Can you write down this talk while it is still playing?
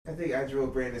think I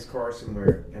drove Brandon's car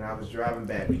somewhere, and I was driving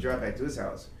back. We drove back to his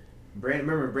house. Brandon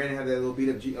had that little beat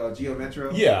up Geo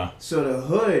Metro? Yeah. So the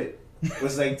hood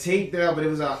was like taped out, but it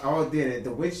was all did.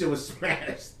 The windshield was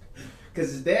smashed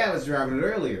because his dad was driving it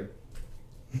earlier.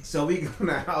 So we go in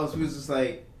the house. We was just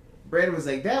like, Brandon was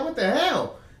like, Dad, what the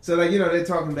hell? So like, they're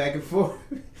talking back and forth.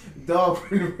 Dog,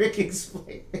 when Rick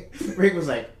explained, Rick was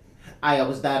like, I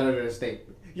almost died under the stake.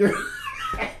 You're.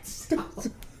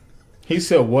 He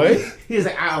said what? He was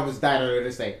like, I almost died under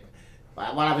the stake.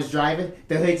 While I was driving,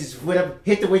 the hood just went up,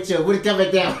 hit the windshield, would have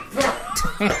coming down.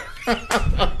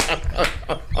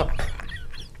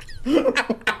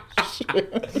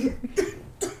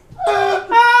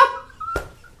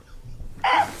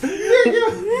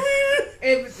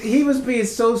 And he was being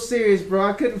so serious, bro.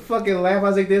 I couldn't fucking laugh. I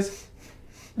was like this.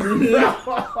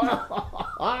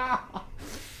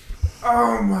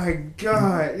 Oh my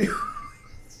god.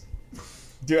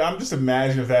 Dude, I'm just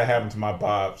imagining if that happened to my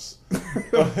pops.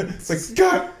 It's like,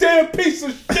 goddamn piece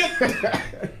of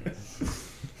shit.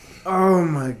 Oh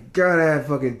my god, I had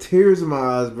fucking tears in my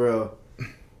eyes, bro.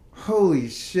 Holy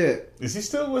shit. Is he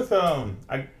still with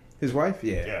his wife?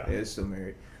 Yeah. He's still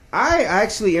married. I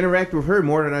actually interact with her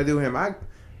more than I do him. I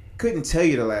couldn't tell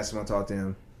you the last time I talked to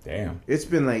him. Damn. It's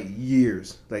been like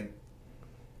years. Like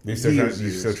You're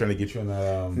still trying to get you on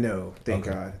that? No, thank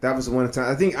God. That was the one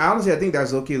time. I think that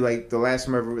was okay. Like the last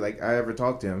time I ever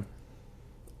talked to him.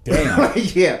 Damn.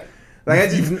 Yeah. Like I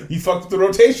just you fucked up the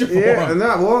rotation for him.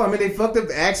 No. Well, I mean, they fucked up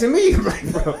asking me.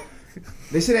 Like, bro,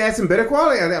 they should have had some better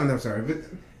quality. I'm sorry, but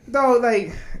dog,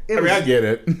 like, I get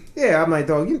it. Yeah, I'm like,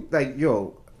 dog, you like,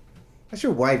 yo, that's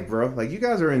your wife, bro. Like, you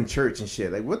guys are in church and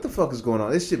shit. Like, what the fuck is going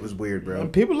on? This shit was weird, bro.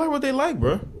 People like what they like,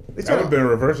 bro. That would have been a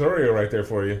reverse Oreo right there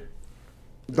for you.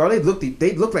 Dog,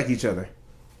 they look like each other.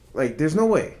 Like, there's no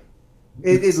way.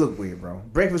 It looked weird, bro.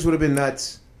 Breakfast would have been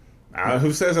nuts.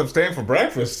 Who says I'm staying for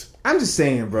breakfast? I'm just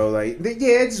saying, bro. Like,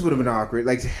 it just would have been awkward.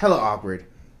 Like, hella awkward.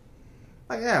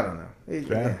 Like, I don't know.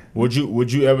 Yeah. Would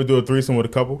you ever do a threesome with a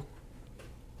couple?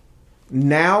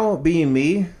 Now, being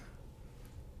me,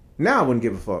 now I wouldn't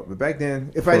give a fuck. But back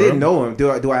then, if I didn't know him,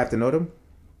 do I have to know them?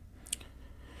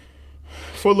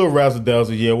 For a little razzle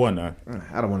dazzle, yeah, why not?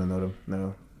 I don't want to know them.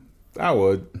 No, I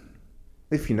would.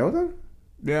 If you know them,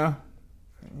 yeah.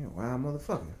 Wow,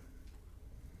 motherfucker.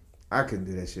 I couldn't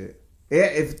do that shit. Yeah,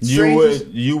 if strangers,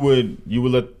 you would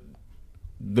let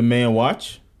the man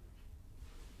watch.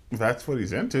 That's what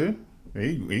he's into.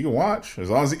 He can watch as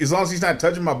long as he's not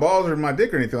touching my balls or my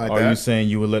dick or anything like that. Are you saying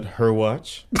you would let her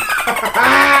watch?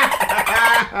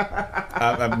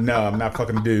 I'm not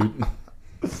fucking a dude.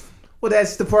 Well,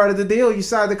 that's the part of the deal. You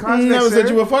signed the contract. Never said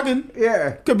you were fucking.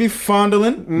 Yeah, could be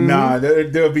fondling. Mm-hmm. Nah,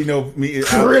 there'll be no me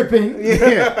gripping.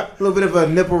 Yeah, a little bit of a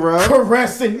nipple rub,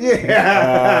 caressing.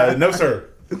 Yeah, no sir,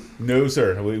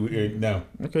 we no.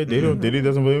 Okay, Diddy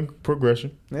doesn't believe in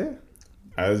progression. Yeah,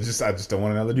 I just don't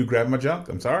want another dude grab my junk.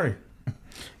 I'm sorry.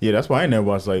 Yeah, that's why I never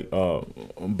watched. Like,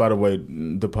 by the way,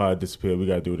 the pod disappeared. We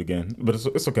gotta do it again, but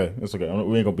it's okay. It's okay.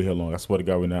 We ain't gonna be here long. I swear to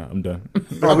God, we're not. I'm done.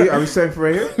 Are we set for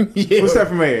right here? Yeah, we're set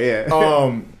for right here.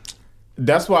 Yeah.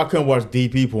 That's why I couldn't watch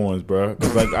DP porns, bro.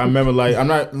 Cause like I remember, like I'm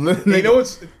not. You know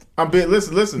what's?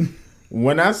 Listen.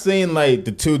 When I seen like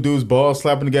the two dudes balls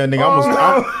slapping together,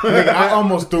 I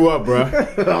almost threw up, bro.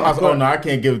 I was, oh no, I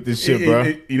can't give it this shit,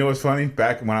 bro. You know what's funny?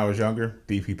 Back when I was younger,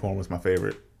 DP porn was my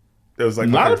favorite. There was like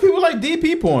a lot of people like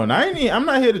DP porn. I'm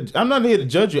not here to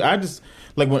judge you. I just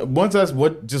like once I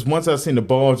seen the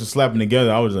balls just slapping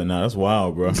together, I was like, nah, that's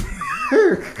wild, bro.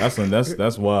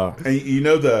 that's wild. And you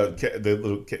know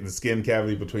the skin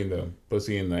cavity between the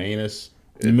pussy and the anus.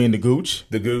 You mean the gooch?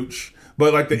 The gooch.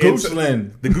 But like the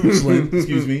goochland,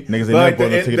 excuse me. Niggas like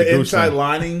the inside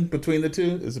lining between the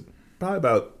two is probably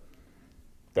about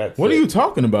that. What are you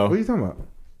talking about? What are you talking about?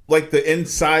 Like the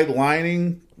inside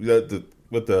lining,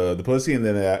 with the pussy and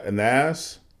then the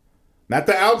ass, not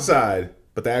the outside,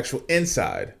 but the actual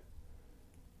inside.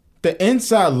 The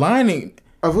inside lining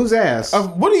of whose ass?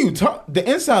 Of what are you talking? The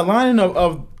inside lining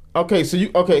of okay. So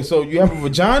you have a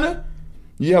vagina.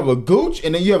 You have a gooch,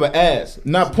 and then you have an ass.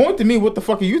 Now, point to me. What the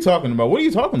fuck are you talking about? What are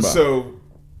you talking about? So,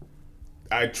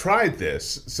 I tried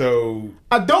this. So,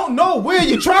 I don't know where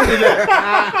you tried it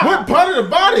at. What part of the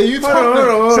body are you talking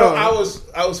about? So,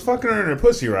 I was fucking her in her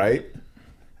pussy, right?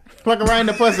 Fucking right in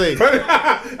the pussy.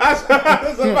 I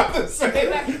was about to say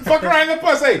that. Fucking right in the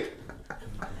pussy.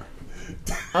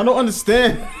 I don't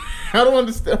understand. I want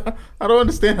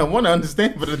to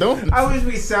understand, but I don't. I wish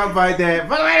we soundbite that.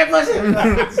 Fuck right in the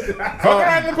pussy. Fuck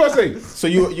right in the pussy. So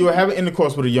you were having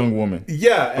intercourse with a young woman.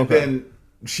 Yeah, and then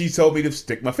she told me to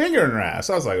stick my finger in her ass.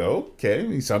 I was like,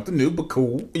 okay, something new, but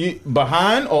cool.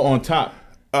 Behind or on top?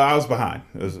 I was behind.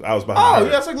 I was behind. Oh,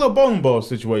 yeah, it's like a little bowling ball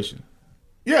situation.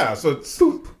 Yeah, so it's...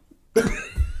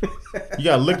 You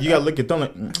gotta lick your thumb.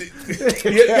 Like, you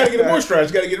gotta get it moisturized.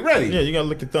 You gotta get it ready. yeah, you gotta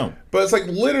lick your thumb. But it's like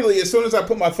literally, as soon as I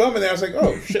put my thumb in there, I was like,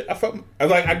 "Oh shit!" I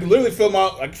was like, I could literally feel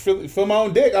my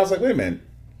own dick. I was like, "Wait a minute,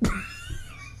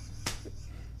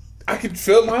 I can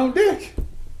feel my own dick."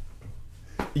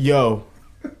 Yo,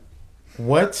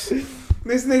 what?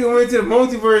 This nigga went to the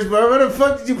multiverse, bro. Where the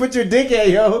fuck did you put your dick at,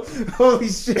 yo? Holy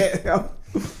shit, yo.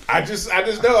 I just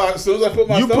know as soon as I put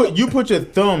my thumb, you put your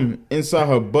thumb inside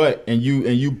her butt and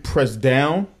you press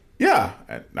down. Yeah,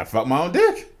 I felt my own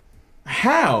dick.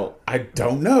 How? I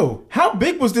don't know. How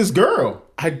big was this girl?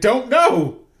 I don't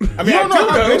know. I mean, You don't know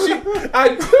how big she-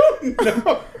 I don't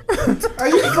know. Are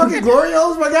you fucking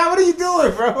Glorios, my guy? What are you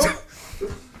doing, bro?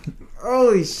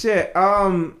 Holy shit. All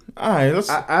right, let's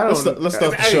start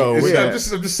the show. I'm Yeah.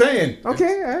 just saying.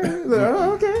 Okay, all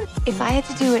right, okay. If I had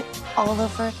to do it all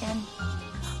over again,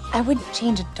 I wouldn't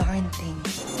change a darn thing.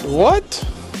 What?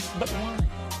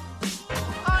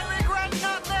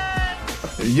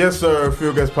 Yes, sir.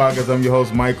 Field Guest Podcast. I'm your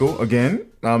host, Michael. Again,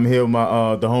 I'm here with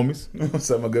my the homies.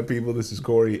 What's up, my good people? This is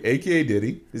Corey, aka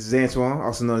Diddy. This is Antoine,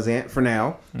 also known as Ant for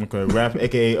now. Okay, Rap,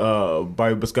 aka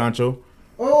Bobby Biscancho.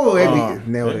 Oh, we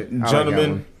nailed it.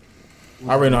 Gentlemen,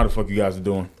 I already know how the fuck you guys are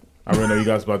doing. I already know you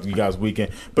guys about you guys'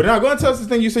 weekend. But now, go ahead and tell us this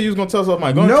thing you said you was gonna tell us off,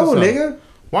 Mike. Go ahead and No, tell us nigga.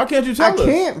 Why can't you tell us? I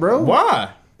can't, bro.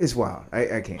 Why? It's wild.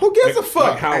 I can't. Who gives a fuck?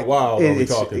 Like how wild are we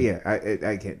talking? Yeah,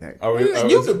 I can't.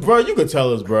 You could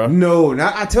tell us, bro. No,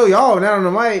 not I tell y'all, not on the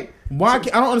mic. Why? I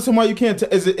don't understand why you can't.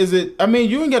 Is it? I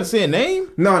mean, you ain't got to say a name.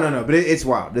 No. But it's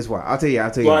wild. It's wild. I'll tell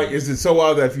you. Like, is it so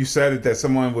wild that if you said it, that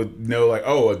someone would know? Like,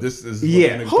 oh, this is.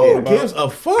 Yeah. Who gives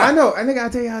a fuck? I know. I think I'll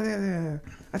tell you how.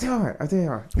 I'll tell you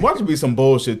how. Watch it be some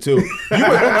bullshit too. I'm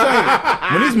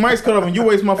telling you, when these mics cut off and you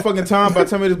waste my fucking time by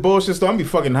telling me this bullshit stuff, I'm be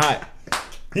fucking hot.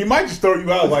 He might just throw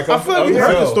you out. Like I feel like we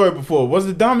heard this story before. Was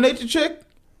it Dominator chick?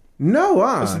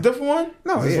 No, It's a different one.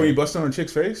 No, is this when you bust on a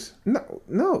chick's face? No.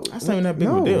 That's not even that big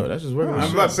of a deal. That's just regular. I was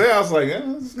shit. about to say, I was like,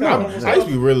 I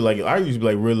used to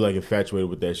be really infatuated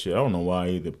with that shit. I don't know why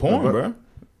either. Porn, bro.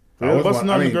 Busting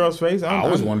on the girl's face. I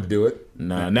always wanted to do it.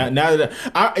 Nah, now that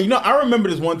I remember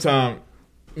this one time.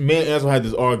 Me and Ansel had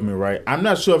this argument, right? I'm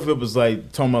not sure if it was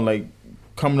like talking about like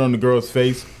coming on the girl's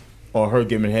face or her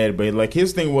giving head, but like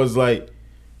his thing was like,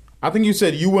 I think you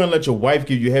said you wouldn't let your wife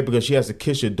give you head because she has to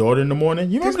kiss your daughter in the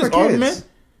morning. You remember this argument?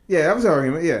 Yeah, that was an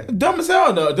argument. Yeah, dumb as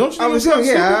hell though. Don't you? I was young.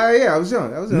 I was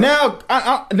young. Now,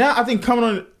 I think coming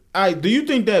on. Do you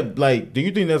think that's like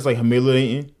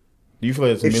humiliating? Do you feel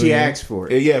like it's if humiliating? she asks for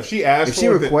it? Yeah, if she asks, if she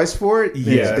requests for it,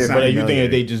 yeah. But you think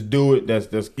that they just do it?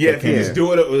 That's yeah. If you just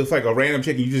do it with like a random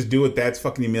chick, and you just do it. That's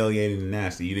fucking humiliating and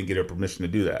nasty. You didn't get her permission to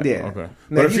do that. Yeah. Okay.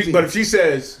 But if she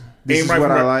says, "This is right what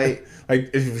I like,"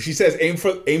 like if she says, "Aim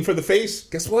for the face,"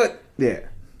 guess what? Yeah.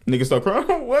 Niggas start crying.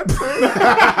 What?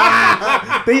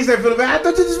 Then you start feeling bad. I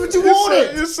thought this is what you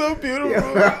wanted. You're so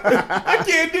beautiful. I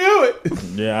can't do it.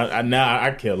 Yeah, now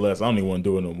I care less. I don't even want to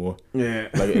do it no more. Yeah,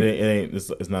 like it ain't. It's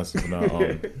not.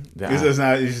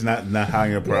 It's not high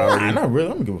on your priority. Nah, not really.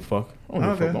 I don't give a fuck.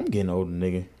 I'm getting older,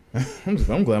 nigga.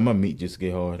 I'm glad my meat just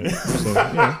get hard. So,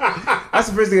 yeah. That's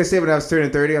the first thing I said when I was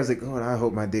turning 30. I was like, "Oh, I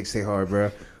hope my dick stay hard,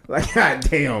 bro." Like, god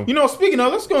damn. You know, speaking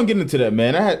of, let's go and get into that,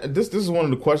 man. I had this is one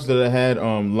of the questions that I had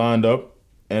lined up,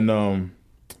 and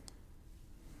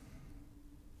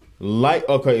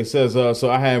it says so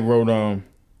I had wrote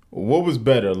what was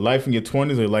better, life in your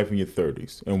 20s or life in your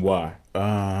 30s, and why?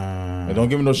 And don't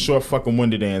give me no short fucking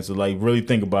winded answer. Like, really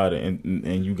think about it,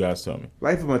 and you guys tell me.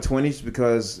 Life in my 20s,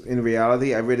 because in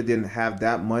reality, I really didn't have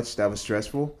that much that was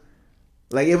stressful.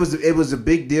 Like, it was a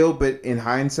big deal, but in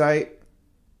hindsight,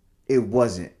 it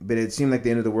wasn't. But it seemed like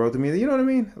the end of the world to me. You know what I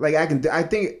mean? Like, I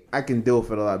think I can deal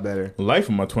with it a lot better. Life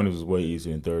in my 20s was way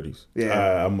easier than 30s.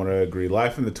 Yeah, I'm gonna agree.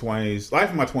 Life in my 20s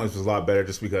was a lot better,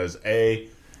 just because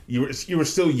you were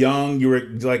still young. You were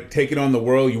like taking on the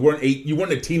world. You weren't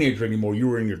a teenager anymore. You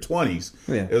were in your 20s.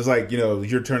 Yeah. It was like,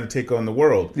 your turn to take on the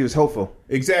world. He was hopeful.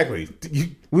 Exactly.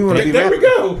 We want to be. There rappers. we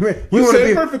go. We want to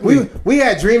be perfectly. We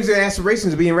had dreams and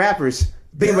aspirations of being rappers.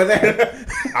 Think about that.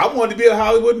 I wanted to be a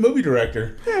Hollywood movie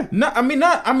director. Yeah. I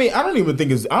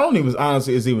don't even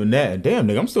honestly it's even that. Damn,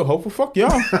 nigga, I'm still hopeful. Fuck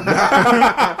y'all.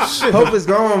 Shit. Hope is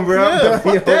gone, bro. Yeah,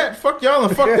 fuck that. Fuck y'all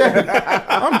and fuck that.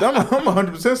 I'm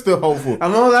 100% still hopeful.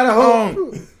 I'm all out of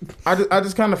hope. I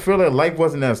just kind of feel like life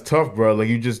wasn't as tough, bro. Like,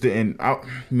 you just didn't.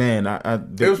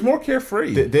 It was more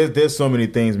carefree. There's so many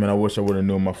things, man. I wish I would have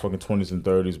known in my fucking 20s and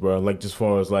 30s, bro. Like, just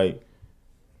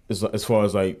as far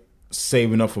as like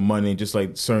saving up for money and just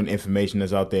like certain information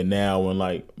that's out there now, and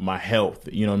like my health,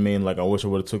 you know what I mean? Like, I wish I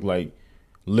would have took like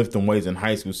lifting weights in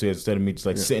high school instead of me just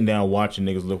like sitting down watching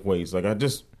niggas lift weights. Like I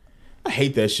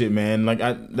hate that shit, man. Like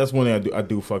that's one thing I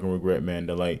do fucking regret, man.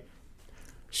 That like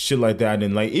shit like that I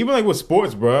didn't like. Even like with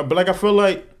sports, bro. But like I feel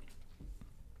like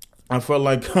I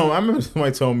remember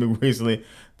somebody told me recently.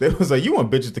 They was like, you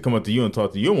want bitches to come up to you and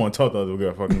talk to you. You don't want to talk to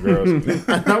other fucking girls.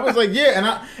 And I was like,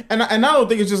 yeah, and I don't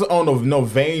think it's just on no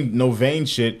vain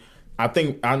shit. I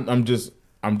think I'm just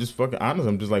fucking honest.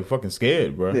 I'm just like fucking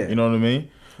scared, bro. Yeah. You know what I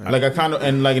mean? Like I kind of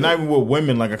and like not even with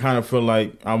women. Like I kind of feel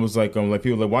like I was like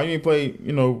people like, why you ain't play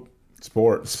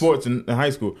sports in high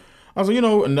school? I was like,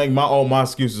 and like all my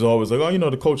excuses are always like,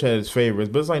 the coach had his favorites,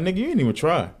 but it's like, nigga, you didn't even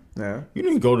try. Yeah. You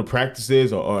didn't go to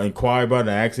practices or inquire about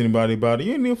it or ask anybody about it.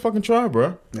 You didn't even fucking try,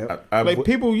 bro. Yep.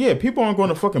 People aren't going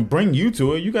to fucking bring you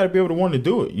to it. You got to be able to want to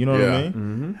do it. You know what I mean?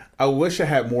 Mm-hmm. I wish I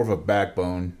had more of a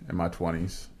backbone in my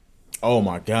 20s. Oh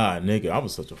my God, nigga. I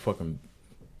was such a fucking,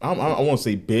 I won't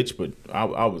say bitch, but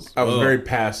I was very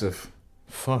passive.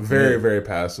 Fuck very, man. Very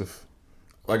passive.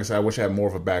 Like I said, I wish I had more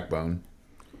of a backbone.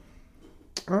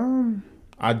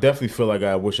 I definitely feel like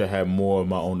I wish I had more of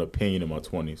my own opinion in my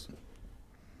 20s.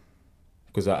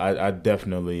 Because I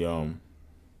definitely, I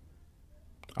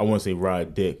wouldn't say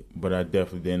ride dick, but I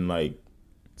definitely didn't like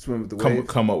swim with the wave.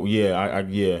 Come up,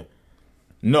 yeah.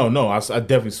 No, I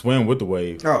definitely swam with the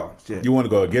wave. Oh shit! You want to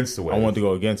go against the wave? I want to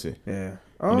go against it. Yeah.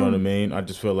 You know what I mean? I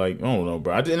just feel like I don't know,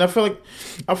 bro. I feel like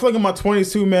in my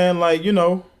 20s too, man. Like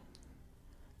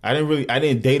I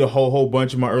didn't date a whole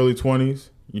bunch in my early 20s.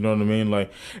 You know what I mean?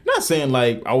 Like, not saying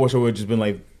like I wish I would have just been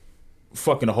like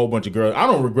fucking a whole bunch of girls. I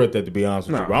don't regret that, to be honest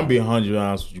with you, bro. I'm being 100%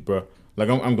 honest with you, bro. Like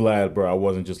I'm glad, bro. I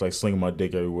wasn't just like slinging my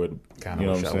dick everywhere. Kind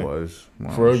of wish I was.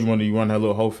 For real, you want to have a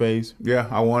little whole phase? Yeah,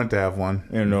 I wanted to have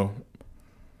one.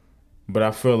 But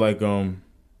I feel like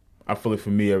for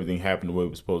me everything happened the way it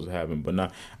was supposed to happen. But now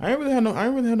I ain't really had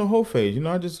no whole phase.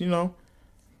 I just I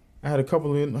had a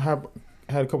couple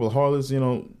of harlots,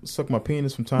 suck my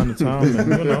penis from time to time,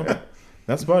 and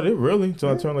that's about it really. Until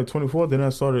I turned like 24, then I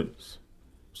started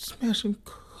smashing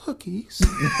cookies.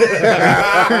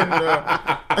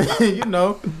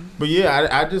 But yeah,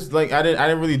 I just like I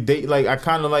didn't really date. Like I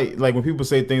kind of like when people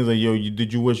say things like, yo,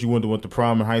 did you wish you went to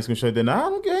prom in high school? Shit, then I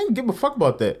didn't give a fuck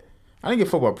about that. I didn't give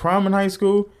a fuck about prom in high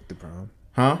school. The prom,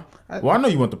 huh? Well, I know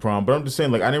you went to prom, but I'm just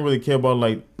saying like I didn't really care about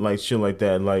like shit like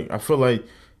that. Like I feel like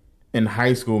in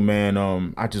high school, man,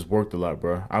 I just worked a lot,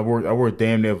 bro. I worked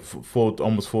damn near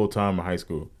almost full time in high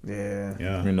school. Yeah.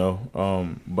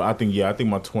 But I think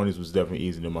my 20s was definitely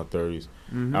easier than my 30s.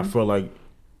 Mm-hmm. I feel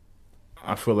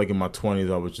like in my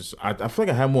 20s I was just I feel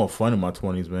like I had more fun in my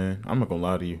 20s, man. I'm not gonna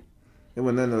lie to you. It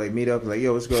wasn't nothing to like meet up like,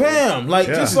 yo, let's go. Fam, like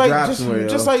just like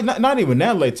not even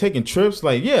that, like taking trips,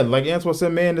 like like Antoine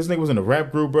said, man, this nigga was in a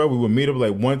rap group, bro. We would meet up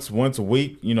like once a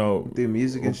week, do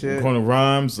music and shit. Going to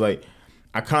rhymes, like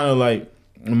I kind of like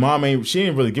she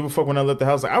didn't really give a fuck when I left the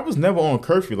house. Like I was never on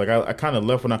curfew. Like I kind of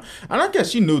left and I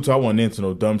guess she knew too. I wasn't into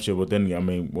no dumb shit. But then I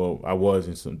was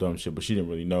into some dumb shit, but she didn't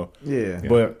really know. Yeah.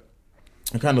 But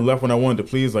I kind of left when I wanted to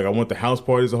please. Like I went to house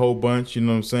parties a whole bunch. You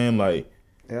know what I'm saying? Like,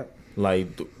 yeah.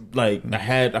 Like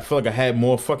I feel like I had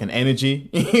more fucking energy.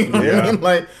 You know what I mean?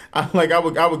 Like I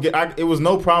would get. It was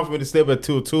no problem for me to stay up at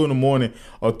 2 in the morning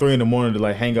or 3 in the morning to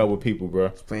like hang out with people, bro.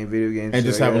 Just playing video games and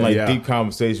just having deep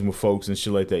conversation with folks and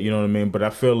shit like that. You know what I mean? But I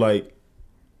feel like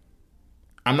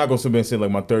I'm not gonna sit there and say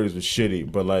like my 30s was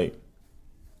shitty, but like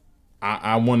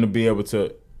I want to be able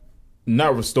to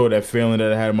not restore that feeling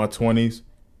that I had in my 20s,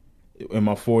 in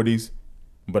my 40s,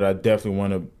 but I definitely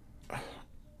want to.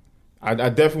 I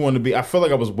definitely want to be. I feel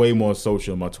like I was way more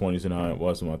social in my 20s than I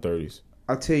was in my 30s.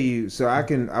 I'll tell you. So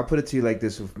I'll put it to you like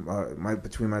this: with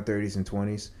between my 30s and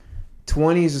 20s.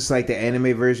 20s is like the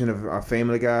anime version of our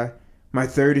Family Guy. My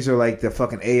 30s are like the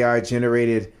fucking AI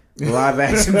generated live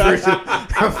action version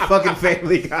of fucking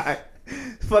Family Guy.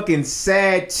 Fucking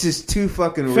sad, just too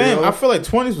fucking real. Fam, I feel like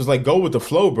 20s was like go with the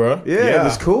flow, bro. Yeah, it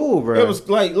was cool, bro. It was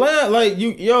like we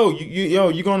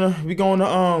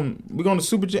going to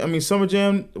Super Jam. I mean Summer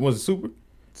Jam. Was it Super?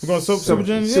 We going to Super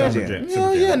Jam? Yeah,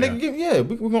 nigga. Yeah,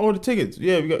 we gonna order tickets.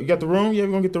 Yeah, you got the room. Yeah,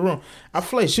 we gonna get the room. I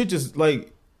feel like shit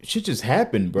just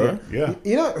happened, bro.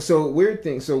 Yeah. So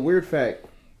weird fact.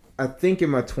 I think in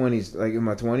my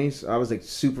 20s, I was like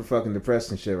super fucking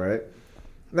depressed and shit, right?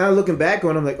 Now looking back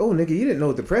on it, I'm like, oh nigga, you didn't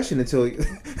know depression until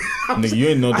nigga, you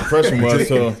didn't know depression was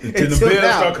until the bills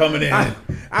start coming in.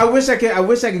 I wish I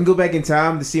can go back in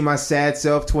time to see my sad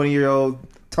self, 20-year-old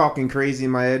talking crazy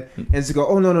in my head, and just go,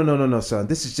 oh no, son,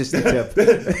 this is just a tip.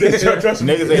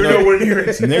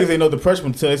 Niggas ain't know depression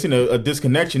until they seen a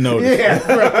disconnection notice. Yeah.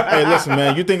 Hey, listen,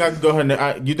 man, you think I can go ahead and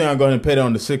go ahead and pay that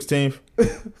on the 16th?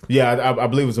 Yeah, I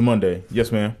believe it's a Monday.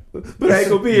 Yes, ma'am. But I ain't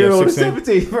gonna be here on the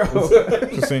 17th, bro.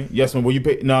 16. Yes, ma'am. Will you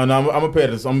pay? No, I'm gonna pay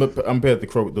at this. I'm gonna pay at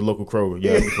the local Kroger.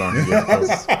 Yeah, it'll be fine.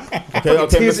 Yeah,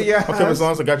 okay, Miss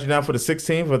Lawrence, I got you down for the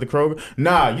 16th at the Kroger.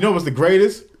 Nah, you know what's the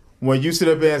greatest? When you sit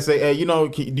up there and say, "Hey, do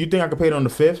you think I can pay it on the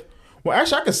 5th?" Well,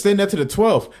 actually, I could send that to the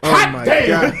 12th. Hot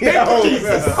damn!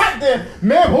 Hot damn!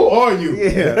 Ma'am, who are you?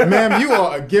 Yeah. Ma'am, you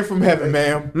are a gift from heaven,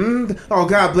 ma'am. Oh,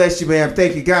 God bless you, ma'am.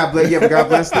 Thank you. God bless you. God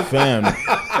bless you. Fam,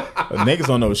 niggas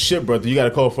don't know shit, brother. You got to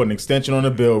call for an extension on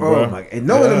the bill, bro. Oh, my God. And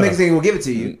no one of them niggas ain't going to give it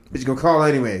to you. But you're going to call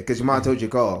anyway because your mom told you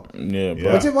to call. Yeah,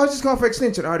 bro. Why don't you just call for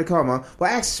extension? I already called, Mom. Well,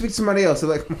 ask to speak to somebody else. They're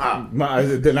like, Mom.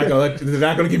 They're not going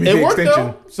to give me the extension.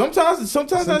 Though. Sometimes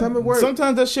it works.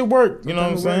 Sometimes that shit work. You know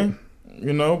what I'm saying?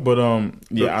 But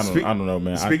yeah, I don't know,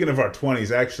 man. Speaking of our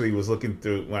 20s, actually was looking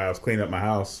through when I was cleaning up my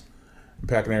house,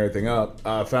 packing everything up.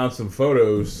 I found some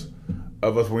photos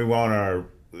of us when we went on our.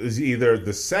 It was either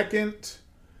the second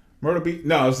Myrtle Beach.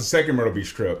 No, it was the second Myrtle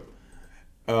Beach trip.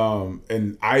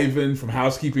 And Ivan from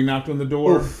housekeeping knocked on the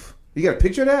door. Oof. You got a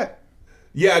picture of that?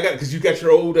 Yeah, I got because you got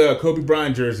your old Kobe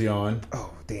Bryant jersey on.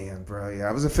 Oh damn, bro! Yeah,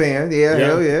 I was a fan. Yeah,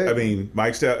 hell yeah. I mean,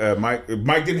 Mike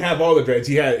didn't have all the dreads.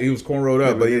 He was cornrolled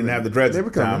up, but he didn't have the dreads at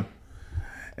the time.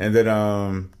 And then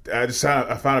I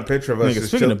found a picture of us. Nigga,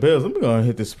 speaking of bills, let me go and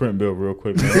hit this Sprint bill real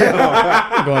quick, man.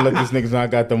 I'm gonna let these niggas know I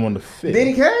got them on the 5th.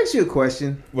 Danny, can I ask you a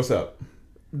question? What's up?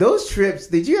 Those trips,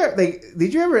 did you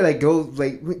ever go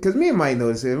because me and Mike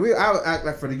noticed it.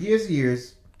 I for the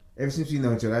years, ever since we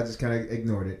know each other, I just kind of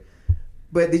ignored it.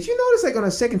 But did you notice on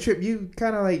a second trip you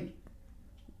kind of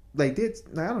did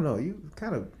I don't know, you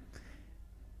kind of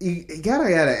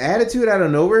had an attitude out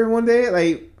of nowhere one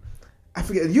day, I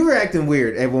forget, you were acting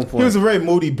weird at one point. He was a very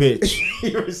moody bitch.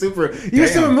 You were super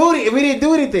moody and we didn't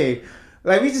do anything.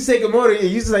 We just say good morning and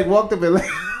you just walked up and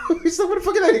we said, where the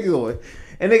fuck is that nigga going?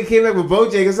 And then came back with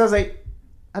Bojangles. I was like,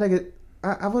 I want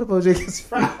a Bojangles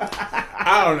fry.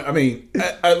 I don't know. I mean,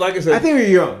 like I said, I think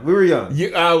we were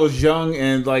young. I was young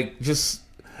and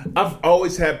I've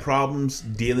always had problems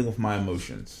dealing with my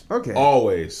emotions. Okay.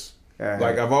 Always.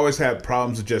 I've always had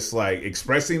problems with just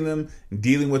expressing them,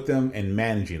 dealing with them, and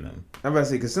managing them. I'm about to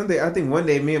say, because I think one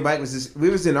day me and Mike we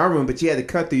was in our room, but you had to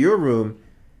cut through your room.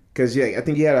 Because I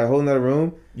think you had a whole nother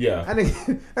room. Yeah. I think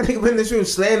I went in this room,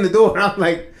 slammed the door, and I'm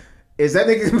like, is that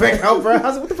nigga back out, bro? I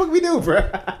was like, what the fuck we do, bro?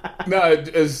 No,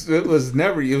 it was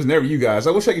never you guys.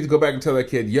 I wish I could go back and tell that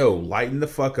kid, yo, lighten the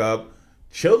fuck up,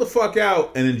 chill the fuck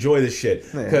out, and enjoy this shit.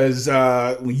 Because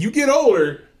when you get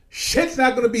older, shit's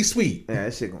not gonna be sweet. Yeah,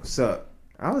 that shit gonna suck.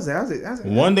 I was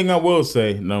one thing I will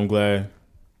say, and I'm glad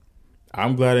I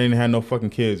didn't have no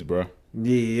fucking kids, bro.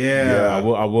 Yeah.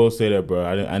 I will say that, bro.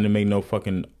 I didn't make no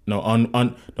fucking no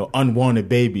unwanted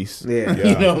babies. Yeah.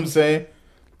 You know what I'm saying?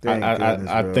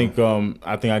 I think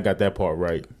I got that part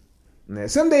right. Yeah,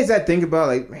 some days I think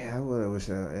about man, I wish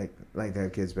I like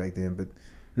that kids back then, but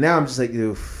now I'm just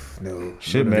no.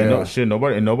 Shit, man,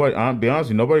 nobody. I'll be honest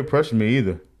with you, nobody pressured me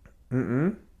either.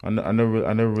 I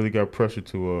never really got pressured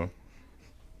to.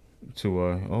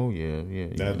 Oh yeah.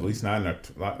 At least not.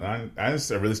 I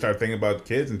didn't really start thinking about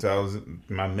kids until I was in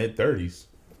my mid-30s.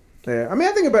 Yeah, I mean,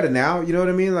 I think about it now. You know what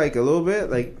I mean? A little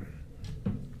bit.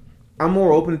 I'm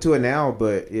more open to it now,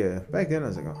 but yeah, back then I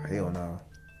was like, oh hell no.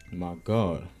 My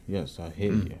God, yes, I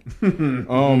hear you.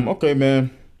 Okay, man.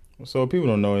 So people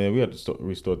don't know, we have to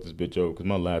restart this bitch over because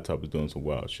my laptop is doing some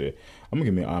wild shit. I'm gonna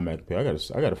give me an iMac pay. I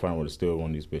gotta find a way to steal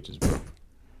one of these bitches, bro.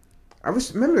 I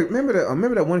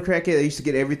remember that one crackhead that used to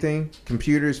get everything,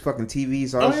 computers, fucking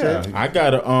TVs, all shit. I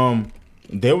got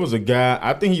there was a guy,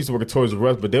 I think he used to work at Toys R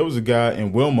Us, but there was a guy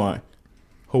in Wilmot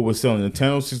who was selling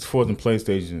Nintendo 64s and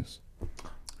PlayStations.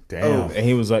 Damn. And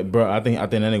he was like, bro, I think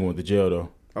that nigga went to jail though.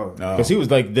 Oh no. Because he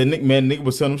was like nigga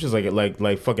was selling them shits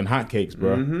like fucking hotcakes,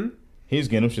 bro. Mm-hmm. He was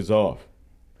getting them shits off.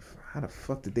 How the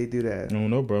fuck did they do that? I don't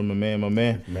know, bro. My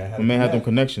man had them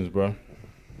connections, bro.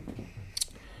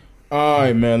 All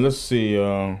right, man. Let's see.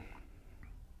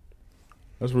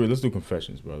 Let's do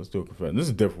confessions, bro. Let's do a confession. This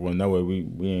is a different one. That way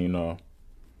we ain't.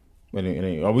 It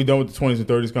ain't. Are we done with the 20s and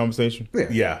 30s conversation?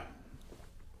 Yeah.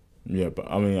 Yeah,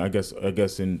 but I mean, I guess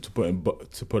to put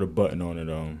a button on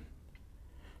it.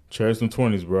 Cherish them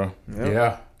 20s, bro.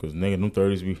 Yeah. Because nigga, them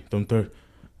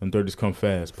 30s come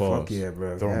fast. Pause. Fuck yeah,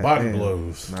 bro. Throwing body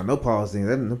blows. Nah, no pause thing.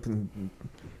 That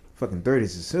fucking 30s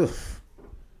is. Ugh.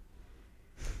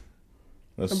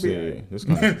 Let's see. This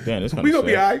kind of we gonna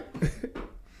be alright.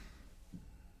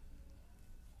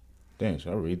 Damn,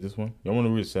 should I read this one? Y'all want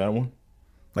to read a sad one?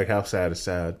 Like how sad is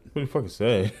sad? Pretty fucking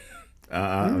sad.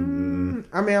 I mean,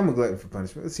 I'm a glutton for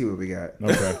punishment. Let's see what we got.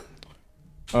 Okay.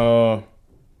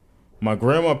 My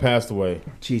grandma passed away.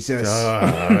 Jesus.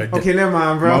 Okay, never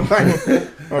mind, bro.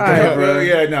 Okay, bro.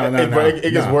 Yeah, no.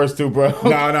 It gets worse too, bro.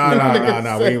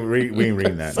 No. We ain't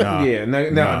reading that. No. Yeah,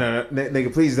 no,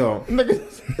 nigga, please don't. No, nigga.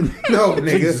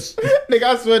 Nigga,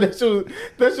 I swear that shit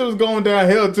was going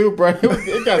downhill too, bro.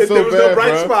 It got so there was bad, no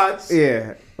bright bro. spots.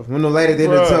 Yeah. When no lighter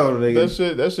than the toe,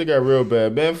 nigga. That shit got real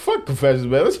bad, man. Fuck confessions,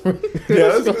 man.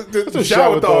 Let's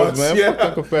shower thoughts, man. Yeah.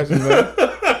 Fuck confessions, man.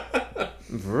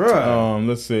 Bruh.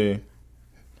 Let's see.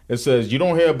 It says you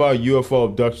don't hear about UFO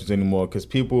abductions anymore because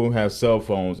people have cell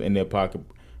phones in their pocket,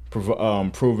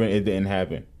 proving it didn't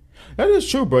happen. That is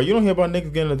true, bro. You don't hear about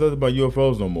niggas getting abducted by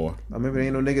UFOs no more. I remember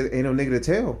ain't no nigga to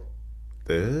tell.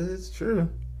 That's true.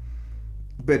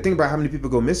 But think about how many people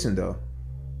go missing though.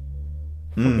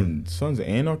 Fucking Sons of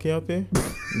Anarchy out there.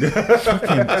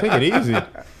 Fucking take it easy.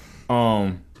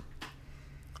 I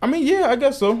mean, yeah, I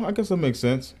guess so. I guess that makes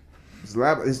sense.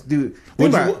 This dude.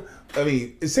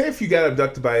 Say if you got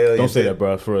abducted by aliens. Don't say that,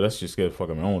 bro. For real, that's just scared. Fuck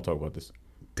me. I don't want to talk about this.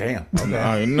 Damn. Don't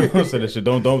say that shit.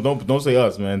 Don't say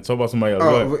us, man. Talk about somebody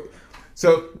else.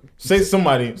 So say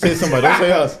somebody. Don't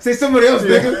say us. Say somebody else,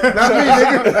 nigga. Not me,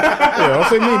 nigga. Yeah, don't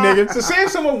say me, nigga. So say if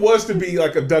someone was to be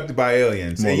like abducted by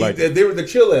aliens, they were the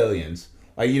chill aliens.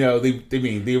 Like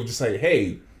they were just like,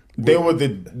 hey. They were the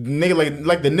nigga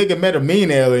like the nigga met a mean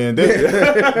alien. They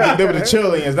were the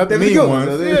chill aliens, not the mean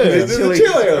ones. They're the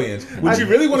chill aliens. Would you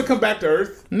really want to come back to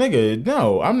Earth? Nigga,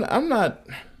 no. I'm not.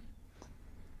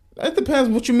 It depends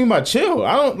what you mean by chill.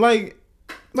 I don't like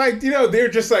they're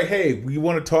just like, hey, we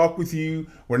want to talk with you.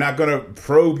 We're not gonna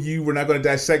probe you. We're not gonna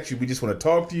dissect you. We just want to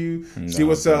talk to you, see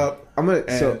what's up. I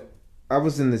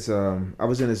was in this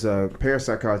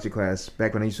parapsychology class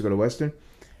back when I used to go to Western.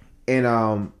 And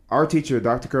our teacher,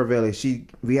 Dr. Carvelli,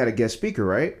 we had a guest speaker,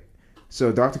 right?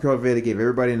 So Dr. Carvelli gave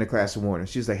everybody in the class a warning.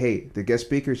 She was like, hey, the guest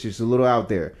speaker, she's a little out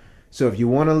there. So if you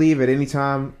want to leave at any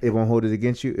time, it won't hold it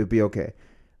against you. It'll be okay.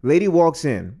 Lady walks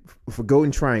in for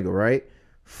Golden Triangle, right?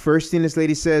 First thing this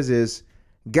lady says is,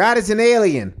 God is an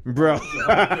alien, bro.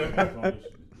 About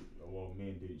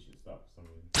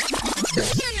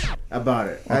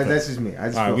it. Okay. That's just me.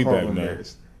 I just feel horrible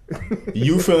embarrassed.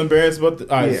 You feel embarrassed about the...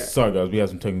 Yeah. Sorry, guys. We have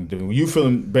some technical difficulties. You feel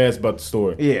embarrassed about the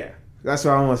story. Yeah. That's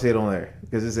why I don't want to say it on there.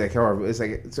 Because it's like horrible.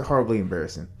 It's horribly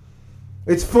embarrassing.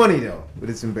 It's funny, though. But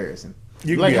it's embarrassing.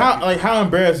 How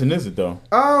embarrassing is it, though?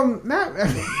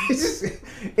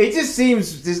 It just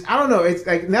seems... I don't know. It's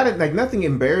like nothing too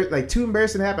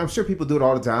embarrassing to happen. I'm sure people do it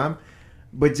all the time.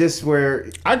 But just where...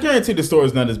 I guarantee the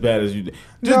story's not as bad as you did.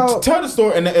 Just tell the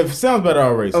story, and if it sounds better,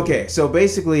 I'll erase it. Okay, so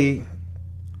basically...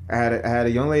 I had a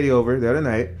young lady over the other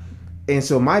night, and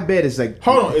so my bed is like.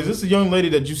 Hold on, is this a young lady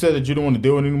that you said that you don't want to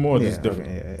deal with anymore? Or yeah, is this different?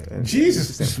 Okay,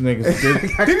 Jesus, this nigga.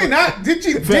 Did he not? Did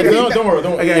you? Don't worry.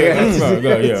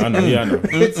 Yeah, I know. Yeah, I know.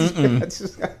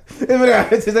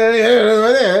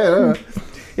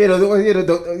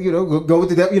 Go with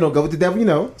the devil. Go with the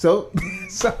devil.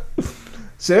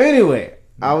 So anyway,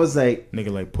 I was like,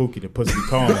 nigga, like Pookie, the pussy be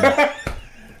calling.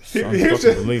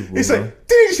 He's like, did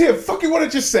you just hear fucking what I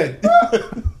just said?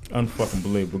 Unfucking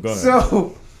believable. Go ahead.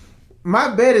 So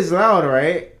my bed is loud,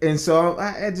 right? And so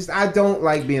I don't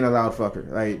like being a loud fucker.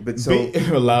 Like, but so being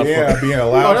a loud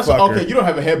fucker. Okay, you don't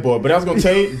have a headboard, but I was gonna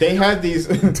tell you they had these.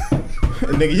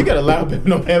 Nigga, you got a loud bed with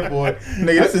no headboard.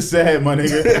 Nigga, this is sad, my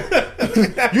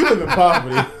nigga. You live in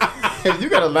poverty. You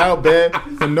got a loud bed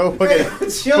and no fucking.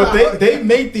 But they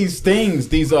make these things,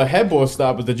 these headboard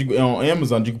stoppers that you on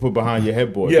Amazon you can put behind your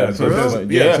headboard. Yeah,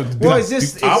 well, it's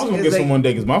just. I was gonna get some one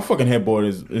day because my fucking headboard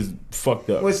is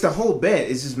fucked up. Well, it's the whole bed.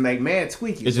 It's just like mad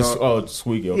squeaky. It's just it's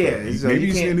squeaky. Okay. Yeah, so maybe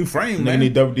you need a new frame. Man. They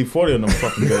need WD-40 on them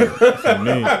fucking bed. That's what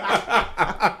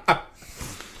I mean.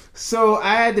 So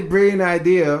I had the brilliant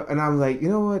idea, and I'm like, you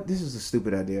know what? This is a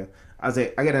stupid idea. I was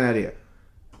like, I got an idea.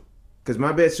 Because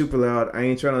my bed's super loud. I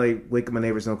ain't trying to like wake up my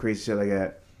neighbors, no crazy shit like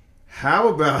that. How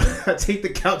about I take the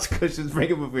couch cushions, bring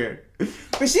them up here?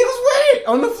 But she was with it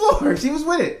on the floor. She was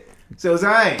with it. So it was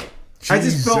all right. I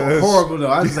just felt horrible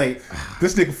though. I was like,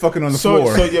 this nigga fucking on the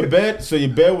floor. So your bed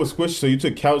was squished. So you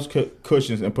took couch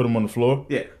cushions and put them on the floor.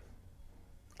 Yeah.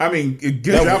 I mean, it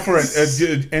gives out for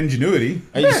ingenuity.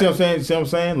 And you see what I'm saying? See what I'm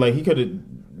saying? Like he could have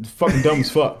fucking dumb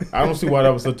as fuck. I don't see why that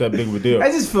was such that big of a deal.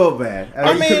 I just felt bad.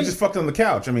 I mean, you could have just fucked on the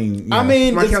couch. I mean,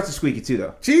 my couch is squeaky too,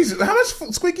 though. Jesus, how much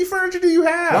squeaky furniture do you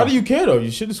have? Why do you care though?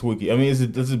 You shit is squeaky. I mean, is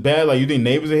it bad? Like you think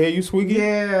neighbors will hear you squeaky?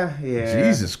 Yeah.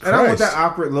 Jesus Christ! And I don't want that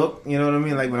awkward look. You know what I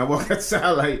mean? Like when I walk outside,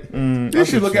 like you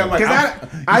should look at like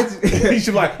you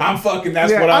should be like I'm fucking.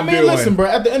 That's what I'm doing. I mean, listen, bro.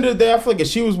 At the end of the day, I feel like if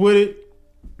she was with it,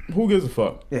 who gives a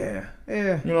fuck? Yeah.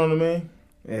 You know what I mean?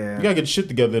 Yeah. You gotta get your shit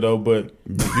together though, but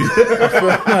I feel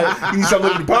like you need to start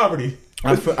living in poverty.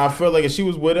 I felt like if she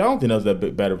was with it, I don't think that was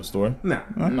that bad of a story. Nah,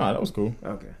 that was cool.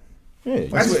 Okay. Yeah,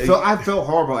 I felt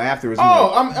horrible afterwards.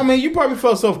 I mean, you probably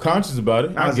felt self-conscious about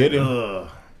it. I get it. Nigga,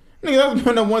 that was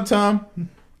that one time.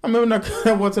 I remember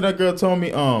that one time that girl told me,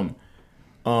 have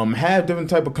different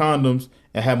type of condoms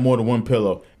and have more than one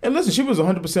pillow. And listen, she was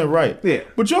 100% right. Yeah.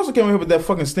 But you also came here with that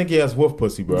fucking stinky ass wolf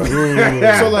pussy, bro.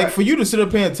 So like, for you to sit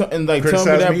up here and like tell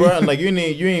me that, bro, and like you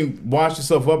ain't wash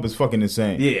yourself up is fucking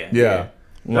insane. Yeah.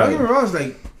 Don't get me wrong. It's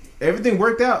like everything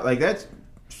worked out. Like that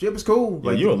shit was cool.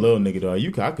 Like Yeah, you're a little nigga, dog.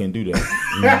 I can't do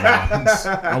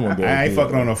that. I won't be able to I ain't do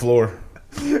fucking that. on the floor.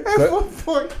 At one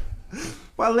point,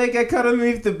 my leg got cut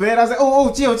underneath the bed. I was like,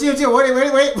 oh, chill. Wait.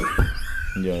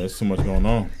 Yeah, there's too much going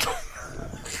on.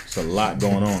 It's a lot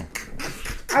going on.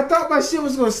 I thought my shit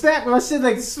was gonna snap, but my shit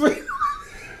like sweet.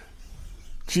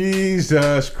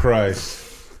 Jesus Christ.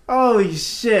 Holy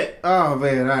shit! Oh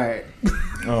man! All right.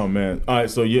 Oh man! All right.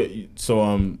 So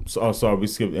sorry, we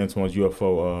skipped Antoine's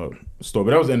UFO story,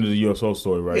 but that was the end of the UFO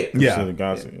story, right? Yeah.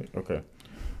 Okay.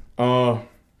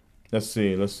 Let's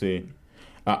see. An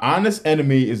honest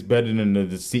enemy is better than a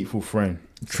deceitful friend.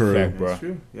 True. Fact, bro. That's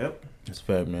true. Yep. That's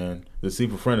fact, man. The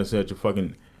deceitful friend is at your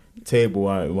fucking table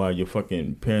while your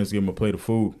fucking parents give them a plate of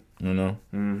food. You know.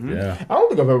 Mm-hmm. Yeah. I don't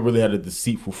think I've ever really had a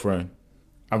deceitful friend.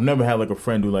 I've never had like a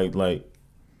friend who like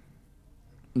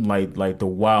the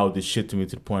wildest shit to me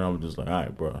to the point I was just like, all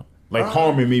right, bro. Like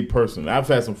harming me personally. I've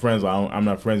had some friends I'm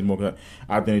not friends anymore because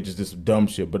I think they just did some dumb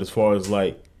shit. But as far as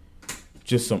like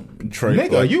just some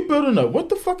nigga, are you building a what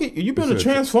the fuck? Are you building a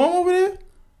transformer over there?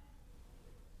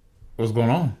 What's going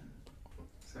on?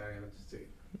 Sorry, I just take.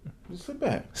 Just sit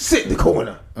back. Sit in the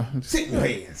corner. Sit in your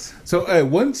hands. So,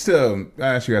 when's I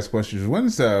ask you guys questions?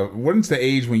 When's the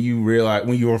age when you realize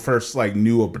when you were first like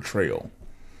knew a betrayal?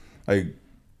 Like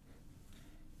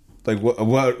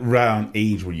what round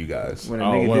age were you guys? When a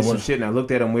nigga did some shit and I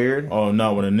looked at him weird. Oh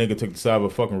no, when a nigga took the side of a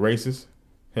fucking racist.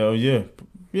 Hell yeah,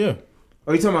 yeah.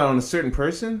 Are you talking about on a certain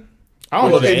person? I don't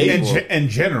know the age. In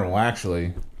general,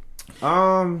 actually.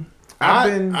 Go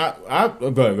ahead. I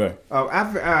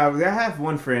have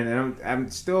one friend, and I'm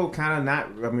still kind of not.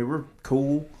 I mean, we're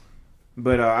cool,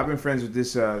 but I've been friends with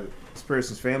this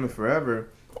person's family forever.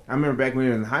 I remember back when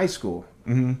we were in high school.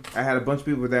 Mm-hmm. I had a bunch of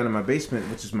people down in my basement,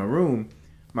 which is my room.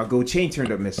 My gold chain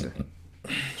turned up missing.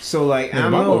 So like, my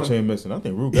gold chain missing. I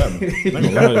think Rue got me. I ain't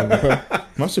gonna lie to you, bro.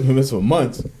 My shit been missing for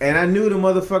months. And I knew the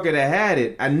motherfucker that had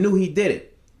it. I knew he did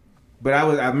it. But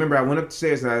I remember I went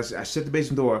upstairs and I shut the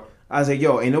basement door. I was like,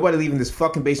 yo, ain't nobody leaving this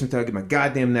fucking basement until I get my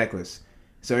goddamn necklace.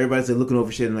 So everybody's like looking over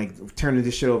shit and like turning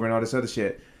this shit over and all this other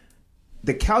shit.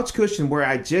 The couch cushion where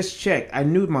I just checked, I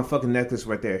knew my fucking necklace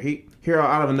right there. Here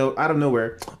out of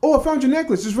nowhere. Oh, I found your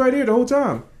necklace. It's right here the whole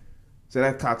time. So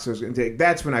that cocksucker.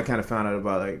 That's when I kind of found out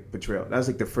about like betrayal. That was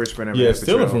like the first friend I ever had.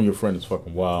 Stealing betrayal. from your friend is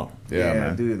fucking wild. Yeah,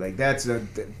 man. Dude, like that's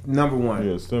number one.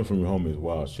 Yeah, stealing from your homie is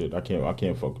wild shit. I can't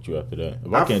fuck with you after that.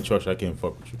 If I can't trust you, I can't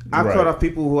fuck with you. I've cut off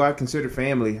people who I consider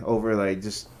family over like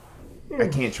just I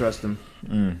can't trust them.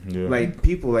 Yeah. Like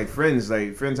people, like friends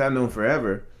I've known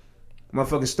forever.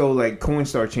 Motherfucker stole like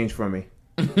Coinstar change from me.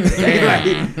 I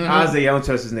was like, I don't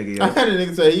trust this nigga. Yo. I had a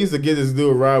nigga say he used to get this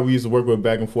dude a ride. We used to work with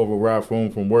back and forth with ride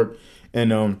home from work.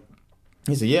 And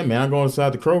he said, yeah, man, I'm going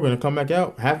inside the Kroger and come back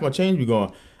out. Half my change be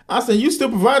gone. I said, you still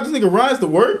provide this nigga rides to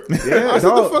work? Yeah, I said,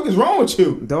 what the fuck is wrong with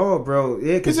you? Dog, bro.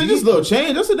 Yeah, because it's just a little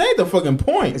change. That ain't the fucking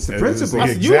point. It's the principle.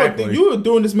 I said, you were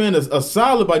doing this man a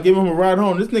solid by giving him a ride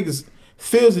home. This nigga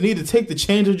feels the need to take the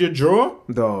change of your drawer.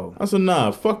 Dog. I said,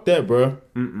 nah, fuck that, bro.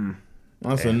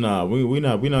 I said, nah, we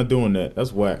not doing that.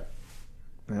 That's whack.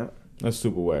 Yeah. That's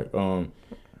super whack.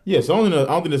 Yeah, so I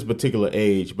don't think this particular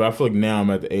age, but I feel like now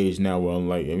I'm at the age now where I'm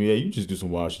like, yeah, you just do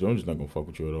some wild shit. I'm just not gonna fuck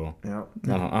with you at all. Yeah.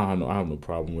 I have no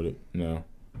problem with it. No,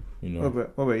 you know.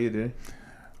 What about you, dude?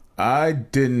 I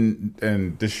didn't,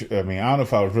 and this. I mean, I don't know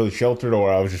if I was really sheltered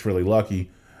or I was just really lucky,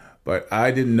 but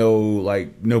I didn't know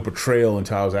no betrayal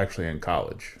until I was actually in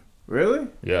college. Really?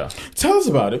 Yeah. Tell us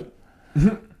about it.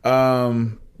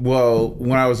 Well,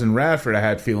 when I was in Radford, I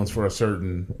had feelings for a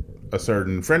certain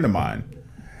friend of mine.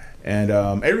 And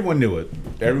everyone knew it.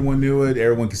 Everyone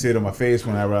could see it on my face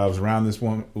whenever I was around this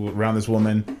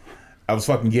woman. I was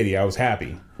fucking giddy. I was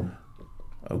happy.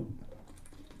 Oh,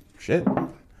 shit.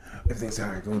 Everything's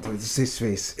alright. Going through his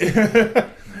face.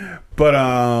 But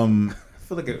I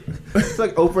feel like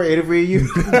Oprah interviewing you.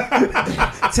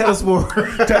 Tell us more.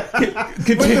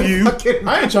 Continue.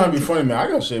 I ain't trying to be funny, man. I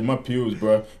gotta shave my pubes,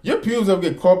 bro. Your pubes ever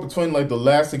get caught between like the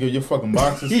elastic of your fucking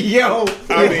boxes? Yo,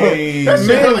 I mean, that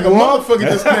shit hurt like a motherfucker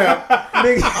just now.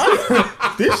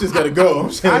 This shit's gotta go.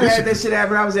 I had that shit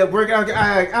happen. I was at work.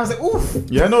 I was like, oof.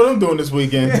 Yeah, I know what I'm doing this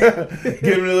weekend. Give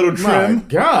it a little trim. My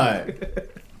God.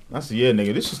 I said, yeah,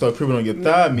 nigga, this should start creeping on your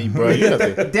thigh meat, bro. You have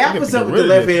to, Dap us up with the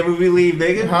left hand when we leave,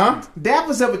 nigga. Huh? Dap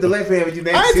us up with the left hand when you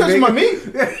next. I ain't touching nigga. my meat.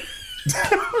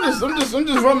 I'm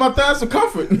just running my thighs for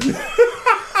comfort.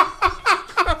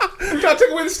 Trying to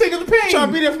take away the sting of the pain. Trying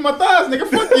to be there for my thighs, nigga.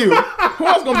 Fuck you. Who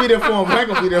else gonna be there for him? I ain't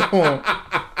gonna be there for him.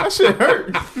 That shit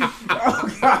hurt.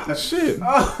 Oh god. Shit.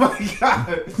 Oh my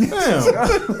god. Damn.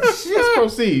 Let's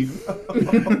proceed.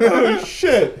 Oh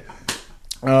shit.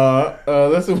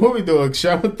 Let's see what we doing.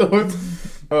 Shower thoughts.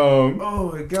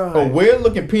 Oh my god. A weird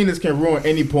looking penis can ruin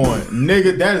any porn.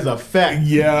 Nigga, that is a fact.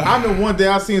 Yeah. I know one day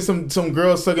I seen some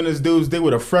girl sucking this dude's dick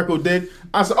with a freckled dick.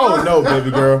 I said, oh no, baby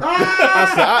girl.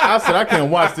 I said, I can't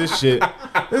watch this shit.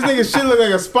 This nigga shit look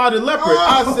like a spotted leopard.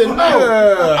 I said,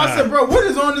 no. I said, bro, what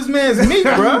is on this man's meat,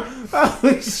 bro?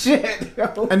 Holy shit.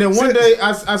 And then one day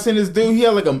I seen this dude, he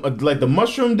had like the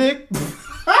mushroom dick.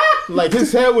 Like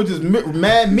his head was just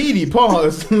mad meaty,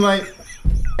 pause.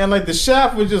 And the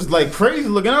shaft was just like crazy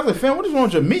looking. I was like, fam, what is wrong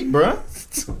with your meat, bro?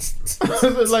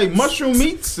 Like mushroom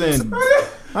meats and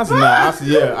I said, nah. I said,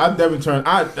 yeah. I definitely turned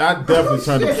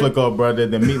the flick off, bro.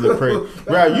 That the meat look crazy.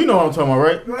 Right, you know what I'm talking about,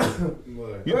 right?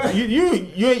 You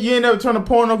ain't never turned a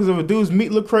porno because if a dude's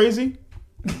meat look crazy.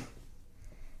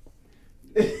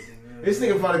 This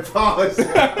nigga probably paused.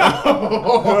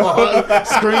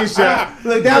 Screenshot.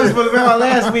 Look, that was for the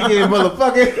last weekend,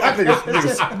 motherfucker.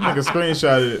 Nigga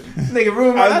screenshotted it. Nigga,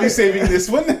 ruined my I'll be saving this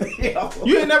one.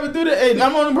 You ain't never do that. Hey,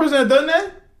 I'm the only person that done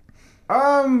that.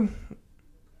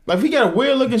 Like if he got a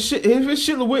weird looking shit, if his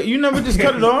shit look weird, you never just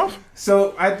cut it off.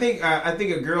 So I think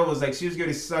a girl was like, she was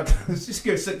gonna suck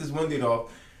this one dude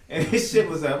off. And his shit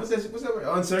was what's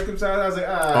that uncircumcised? I was like,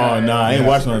 oh nah, I ain't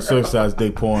watching uncircumcised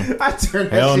dick porn. I turned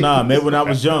that Hell shit. nah, maybe when I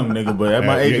was young, nigga, but at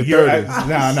my age of 30,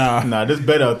 nah, this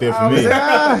better out there for me.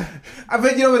 I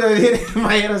bet you know what I hit in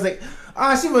my head. I was like,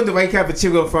 she wasn't the right kind of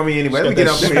chick for me anyway. Let me get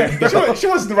up there. She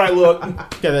wasn't the right look.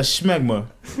 Got that schmegma,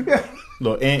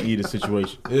 little anteater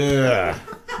situation. Yeah.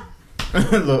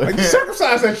 Look, Like,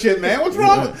 circumcise that shit, man. What's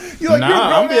wrong with you? Like, you're a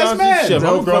I'm grown ass man. shit,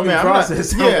 I'm a grown man.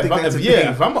 Process.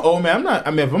 If I'm an old man, I'm not.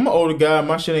 I mean, if I'm an older guy,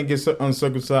 my shit ain't get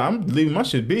uncircumcised. I'm leaving my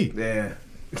shit be. Yeah.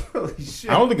 Holy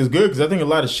shit. I don't think it's good because I think a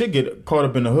lot of shit get caught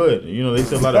up in the hood. You know, they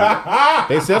say a lot of.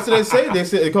 That's what they say. They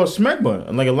say it called smegma,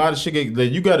 and like a lot of shit get.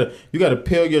 Like, you gotta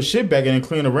peel your shit back in and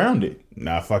clean around it.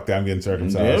 Nah, fuck that. I'm getting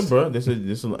circumcised. Yeah, bro. They said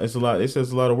it's a lot. They said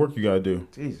it's a lot of work you gotta do.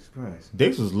 Jesus Christ.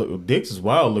 Dicks is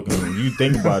wild looking when you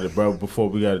think about it, bro. Before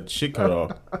we got shit cut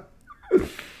off.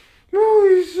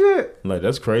 Holy shit. Like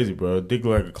that's crazy, bro. Dick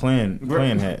like a clan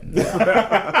hat.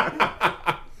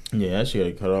 Yeah, that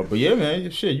shit got cut off. But yeah,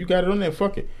 man, shit, you got it on there.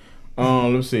 Fuck it.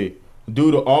 Let's see.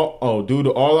 Due to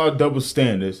all our double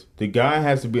standards, the guy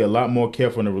has to be a lot more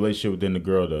careful in the relationship than the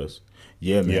girl does.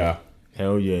 Yeah, man. Yeah.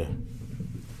 Hell yeah.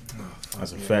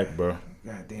 That's a fact, bro.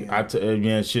 God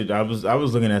damn. Shit. I was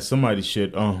looking at somebody's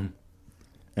shit. And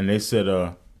they said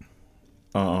a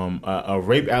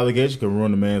rape allegation can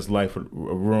ruin a man's life,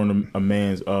 ruin a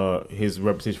man's his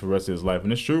reputation for the rest of his life,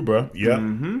 and it's true, bro. Yeah.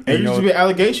 Mm-hmm. And it used to be an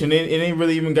allegation. It ain't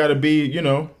really even got to be,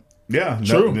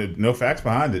 true. No facts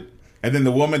behind it. And then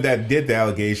the woman that did the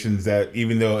allegations, that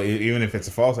even if it's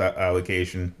a false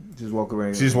allegation, just walk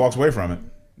away. She just walks away from it.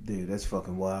 Dude, that's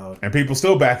fucking wild. And people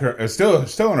still back her, still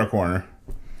in her corner.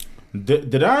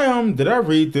 Did I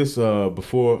read this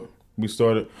before we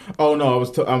started? Oh no,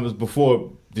 I was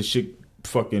before this shit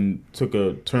fucking took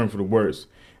a turn for the worse.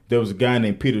 There was a guy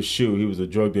named Peter Shue. He was a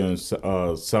drug dealer in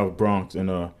South Bronx,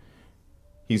 and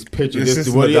he's pitching this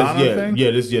is what Madonna thing?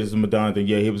 Yeah, this is a Madonna thing.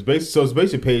 Yeah, he was so it's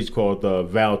basically a page called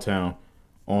Valtown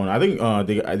on. I think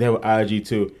they have an IG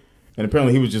too, and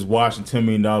apparently he was just washing $10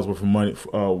 million worth of money,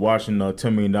 washing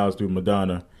 $10 million through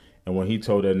Madonna. And when he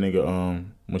told that nigga,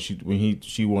 when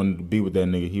she wanted to be with that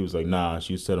nigga, he was like, nah,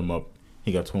 she set him up.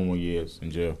 He got 20 more years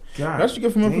in jail. God, that's what you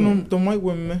get from them white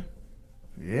women, man.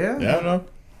 Yeah. I don't know.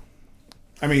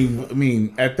 I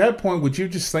mean, at that point, would you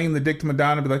just sling the dick to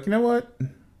Madonna and be like, you know what?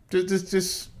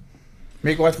 Just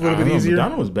make life a little bit easier?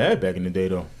 Madonna was bad back in the day,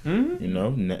 though. Mm-hmm. You know,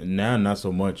 now not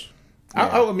so much.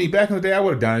 Yeah. I mean, back in the day, I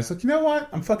would have done it. It's like, you know what?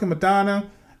 I'm fucking Madonna.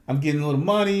 I'm getting a little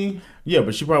money. Yeah,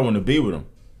 but she probably wanted to be with him.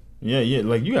 Yeah.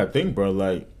 Like, you got to think, bro.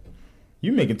 Like,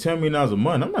 you making $10 million a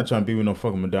month. I'm not trying to be with no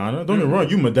fucking Madonna. Don't get me wrong,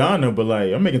 you Madonna, but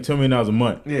like, I'm making $10 million a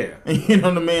month. Yeah. You know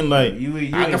what I mean? Like,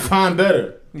 I can find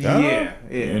better. Yeah.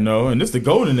 You know, and this is the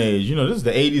golden age. You know, this is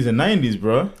the 80s and 90s,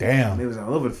 bro. Damn. It was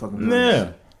all over the fucking place.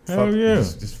 Yeah. Hell yeah.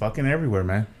 Just fucking everywhere,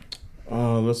 man.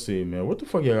 Let's see, man. What the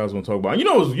fuck y'all guys want to talk about? You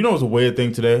know, it was a weird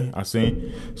thing today I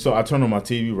seen. So I turned on my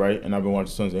TV, right, and I've been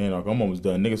watching Sons of Anarchy. I'm almost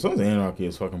done. Nigga, Sons of Anarchy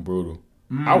is fucking brutal.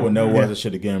 I would never watch that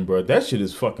shit again, bro. That shit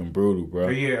is fucking brutal, bro.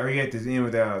 Are you at this end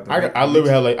without? I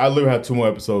literally have 2 more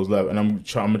episodes left, and I'm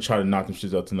gonna try to knock them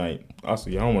shits out tonight. Also,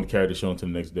 I don't want to carry the show until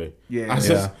the next day.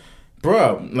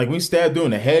 Bro, like we stabbed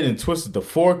doing the head and twisted the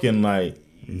fork and like.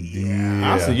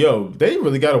 Yeah. I said, yo, they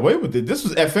really got away with it. This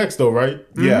was FX though, right?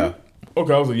 Yeah.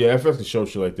 Okay, I was like, yeah, FX can show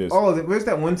shit like this. Oh, where's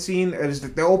that one scene?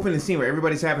 The opening scene where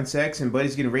everybody's having sex and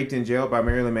Buddy's getting raped in jail by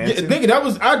Marilyn Manson. Yeah,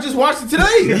 nigga, I just watched it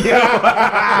today.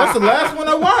 That's the last one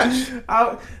I watched.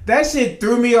 That shit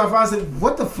threw me off. I was like,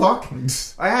 what the fuck?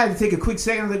 I had to take a quick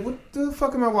second. I was like, what the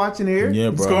fuck am I watching here? Yeah,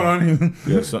 bro. What's going on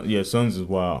here? Yeah, Sons is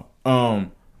wild. But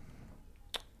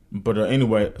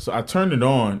anyway, so I turned it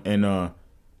on and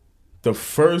the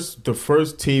first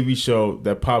TV show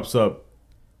that pops up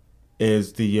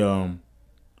is the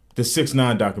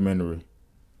 6ix9ine documentary,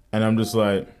 and I'm just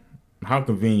like, how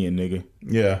convenient, nigga.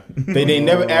 Yeah, they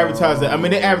never advertised that. I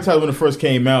mean, they advertised when it first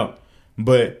came out,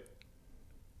 but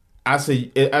I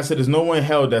said there's no way in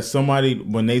hell that somebody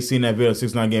when they seen that video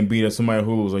 6ix9ine getting beat up, somebody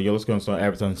who was like, yo, let's go and start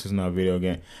advertising 6ix9ine video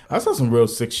again. I saw some real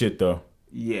sick shit though.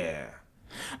 Yeah.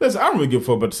 Listen, I don't really give a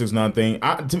fuck about the 6ix9ine thing.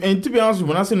 And to be honest with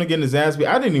you, when I seen him getting his ass beat,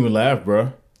 I didn't even laugh,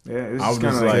 bro. Yeah, I was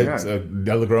just like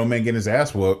a grown man getting his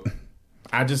ass whooped.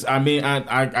 I kind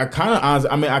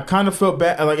of felt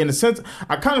bad. Like in a sense,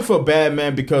 I kind of felt bad,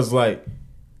 man, because like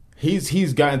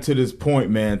he's gotten to this point,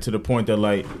 man, to the point that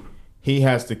like he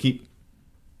has to keep.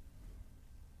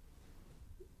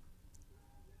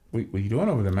 What are you doing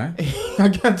over there, man? I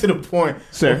got to the point,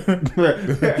 sir.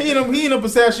 he ain't no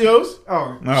pistachios.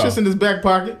 Oh, shit's in his back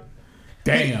pocket.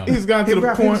 Damn. He's gotten to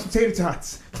the point. Some tater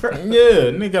tots.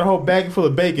 Yeah, nigga got a whole bag full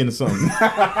of bacon or something.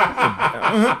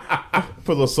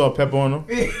 Put a little salt, pepper on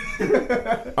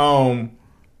him.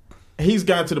 He's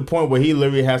gotten to the point where he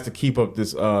literally has to keep up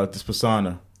this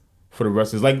persona for the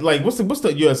rest of his like what's the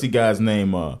UFC guy's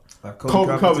name?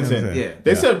 Colby Covington. Yeah.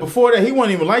 They said before that he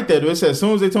wasn't even like that. They said as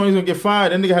soon as they told him he was gonna get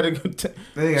fired, then he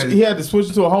had to switch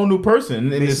into a whole new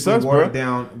person. And it sucks,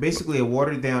 bro. Basically a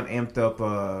watered down, amped up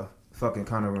fucking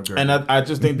Conor McGregor. And I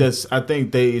just think they said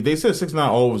 6ix9ine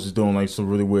always is doing like some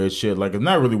really weird shit. Like it's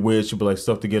not really weird shit, but like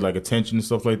stuff to get like attention and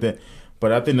stuff like that.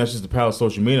 But I think that's just the power of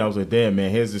social media. I was like, damn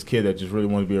man, here's this kid that just really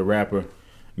wanted to be a rapper.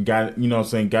 Got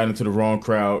into the wrong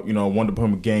crowd, wanted to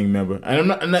become a gang member.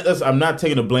 And I'm not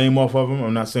taking the blame off of him.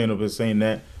 I'm not saying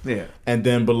that. Yeah. And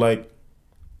then but like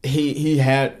he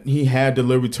had to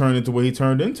literally turn into what he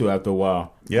turned into after a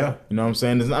while. Yeah. You know what I'm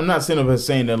saying? I'm not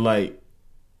saying that like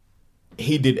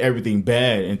he did everything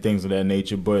bad and things of that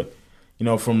nature, but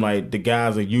from like the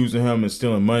guys like using him and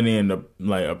stealing money and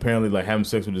apparently like having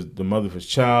sex with the mother of his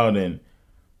child and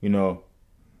him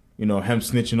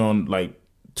snitching on like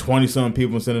 20-something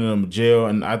people and sending them to jail,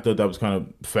 and I thought that was kind of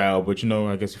foul, but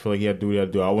I guess he felt like he had to do what he had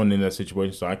to do. I wasn't in that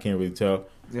situation, so I can't really tell.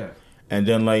 Yeah. And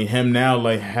then like him now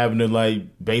like having to like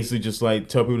basically just like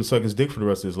tell people to suck his dick for the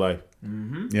rest of his life.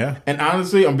 Mm-hmm. Yeah. And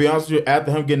honestly, I'm be honest with you,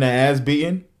 after him getting that ass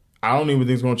beaten, I don't even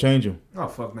think it's gonna change him. Oh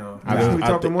fuck no! I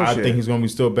think he's gonna be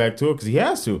still back to it because he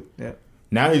has to. Yeah.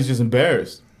 Now he's just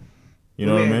embarrassed. You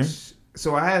know what I mean?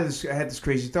 So I had this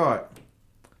crazy thought.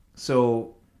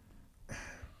 So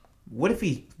what if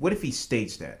he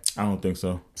staged that? I don't think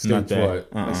so. Not that.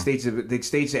 Like staged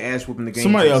the ass whooping the game.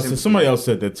 Somebody else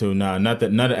said that too. Nah, not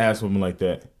an ass whooping like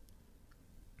that.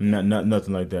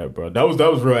 Nothing like that, bro. That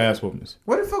was real ass whoopings.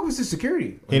 What the fuck was the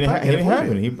security? He didn't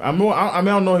have it. I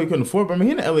don't know he couldn't afford it, but I mean,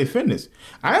 he in the LA Fitness.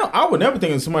 I would never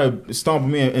think of somebody stomping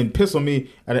me and piss on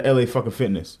me at an LA fucking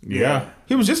Fitness. Yeah.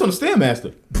 He was just on the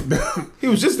Stairmaster. He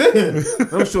was just there.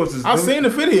 I seen the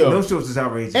video. Those shorts is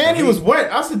outrageous. And he was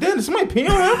wet. I said, damn, did somebody pee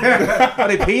on him?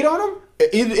 They peed on him?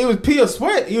 It was pee or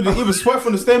sweat. It was sweat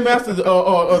from the Stairmaster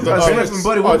sweat from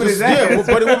Buddy whooping his ass. Yeah,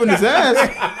 Buddy whooping his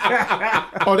ass.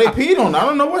 Oh, they peed on him. I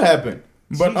don't know what happened.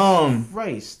 But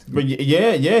Christ. But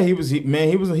yeah, he was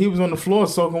on the floor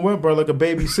soaking wet, bro, like a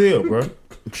baby seal, bro.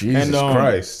 Jesus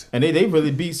Christ. And they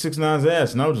really beat 6ix9ine's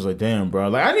ass, and I was just like, damn, bro.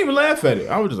 Like I didn't even laugh at it.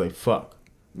 I was just like, fuck.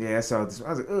 Yeah, I saw this. I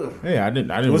was like, ugh. Yeah, I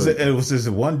didn't. Was this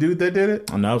one dude that did it?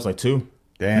 Oh, no, it was like two.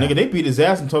 Damn. Nigga, they beat his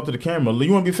ass and talked to the camera.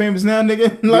 You want to be famous now,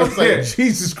 nigga? Like, yeah,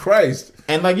 Jesus Christ.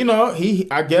 And like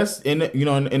I guess in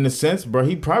the sense, bro,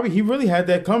 he really had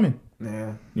that coming.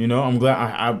 Yeah. I'm glad.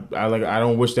 I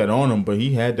don't wish that on him, but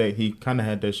he had that. He kind of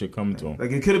had that shit coming to him.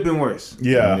 Like it could have been worse.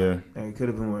 Yeah. It could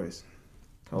have been worse.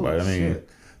 Holy shit.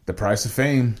 The price of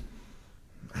fame.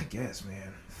 I guess,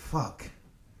 man. Fuck.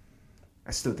 I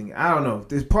still think I don't know.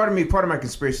 There's part of my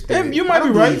conspiracy theory. You might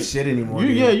be right. Shit anymore.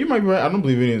 You might be right. I don't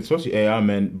believe in it, especially AI,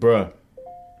 man, bruh.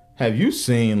 Have you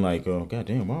seen like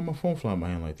goddamn? Why my phone flying my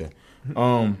hand like that?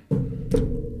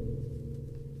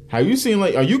 Have you seen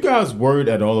like? Are you guys worried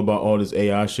at all about all this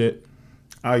AI shit?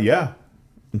 Yeah.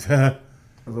 A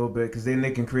little bit, because then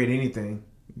they can create anything.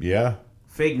 Yeah.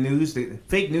 Fake news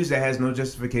that has no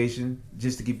justification,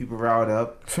 just to get people riled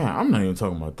up. Fam, I'm not even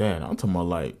talking about that. I'm talking about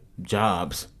like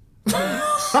jobs.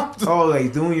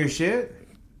 Like doing your shit?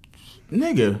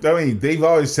 Nigga. I mean, they've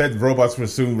always said robots will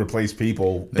soon replace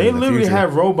people. They literally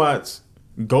have robots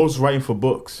ghostwriting for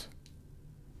books.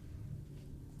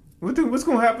 What's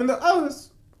going to happen to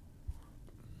us?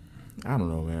 I don't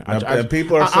know, man.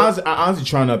 People are. I honestly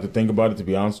try not to think about it, to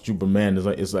be honest with you. But man,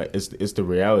 it's the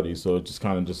reality. So it's just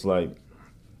kind of just like.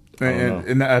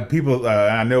 And people,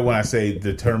 I know when I say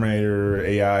the Terminator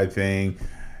AI thing,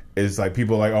 it's like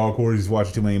people are like, oh, Corey's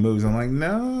watching too many movies. I'm like,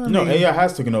 no. AI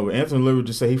has taken over. Anthony literally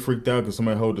just said he freaked out because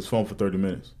somebody held his phone for 30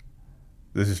 minutes.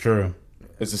 This is true.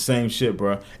 It's the same shit,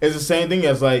 bro. It's the same thing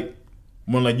as like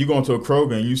when like you go into a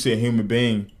Kroger and you see a human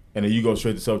being and then you go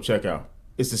straight to self-checkout.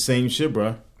 It's the same shit,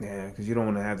 bro. Yeah, because you don't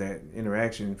want to have that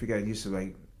interaction. If you got used to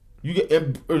like... You get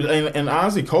and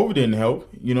honestly, COVID didn't help.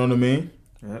 You know what I mean?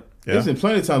 Yep. Yeah. There's been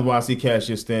plenty of times where I see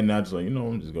cashiers standing out just like, I'm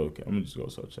gonna just go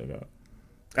self-checkout.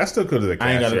 I still go to the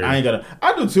cashier.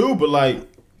 I do too, but like,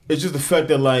 it's just the fact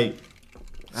that like,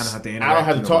 I don't have to interact. I don't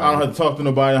have to talk to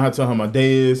nobody. I don't have to tell how my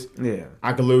day is. Yeah.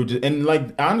 I can literally just, and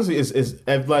like, honestly, it's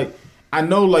like, I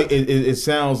know like it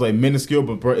sounds like minuscule,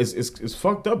 but bro, it's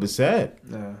fucked up. It's sad.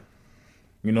 Yeah.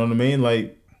 You know what I mean?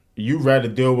 Like, you rather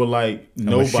deal with like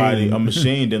a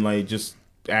machine than like just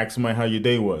ask somebody how your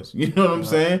day was. You know what I'm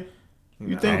saying?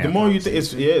 You think the more you think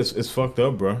it's fucked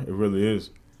up, bro. It really is.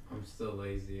 I'm still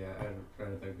lazy. I'd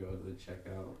rather go to the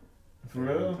checkout. For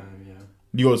real? Time, yeah.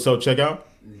 You go to self-checkout?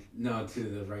 No, to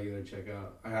the regular checkout.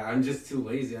 I'm just too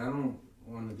lazy. I don't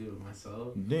want to do it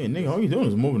myself. Damn, nigga, all you doing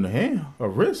is moving the hand or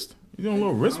wrist. You doing a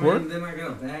little wrist work. Then I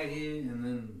gotta bag it, and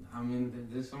then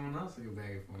there's someone else that can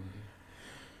bag it for me.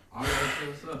 All gotta say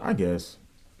what's up. I guess.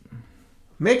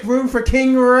 Make room for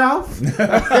King Ralph.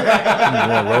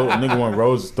 Nigga want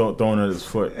Rose throwing at his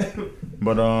foot.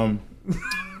 But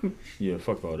yeah,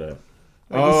 fuck all that.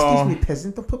 Excuse me,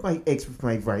 peasant. Don't put my eggs with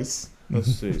my rice.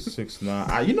 Let's see,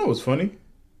 6ix9ine. You know what's funny?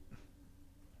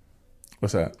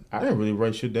 What's that? I didn't really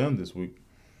write shit down this week,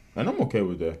 and I'm okay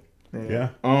with that. Yeah.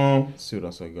 Let's see what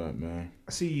else I got, man.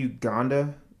 I see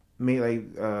Uganda made like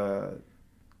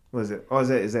what is it? Oh,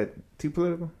 is that too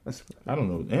political? I don't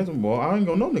know. Well, I ain't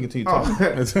gonna know nigga till you talk.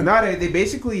 No, they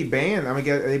basically banned. I mean,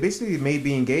 they basically made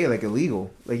being gay like illegal.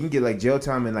 Like you can get like jail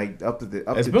time and like up to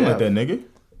It's been death. like that, nigga.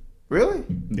 Really?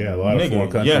 Yeah, a lot of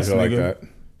foreign countries are like that.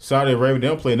 Saudi Arabia, they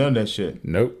don't play none of that shit.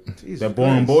 Nope. Jesus that boy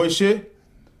and boy shit.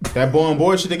 That boy and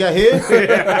boy shit they got here.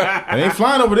 They ain't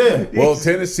flying over there. Well,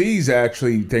 Tennessee's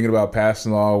actually thinking about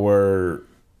passing a law where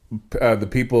the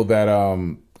people that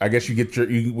I guess you get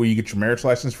where you get your marriage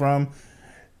license from,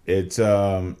 it's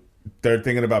they're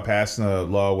thinking about passing a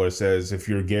law where it says if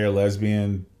you're gay or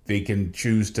lesbian, they can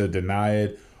choose to deny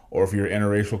it, or if you're an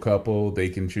interracial couple, they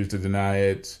can choose to deny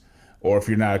it, or if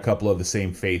you're not a couple of the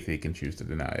same faith, they can choose to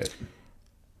deny it.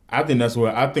 I think that's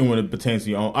what I think when it pertains to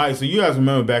your own. All right, so you guys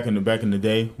remember back in the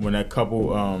day when that couple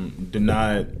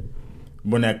denied,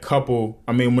 when that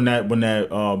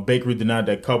bakery denied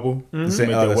that couple to make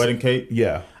their wedding cake.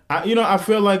 Yeah, I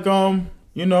feel like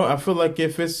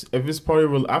if it's part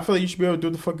of, I feel like you should be able to do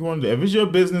what the fuck you want to do. If it's your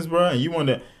business, bro, and you want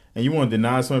to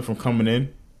deny something from coming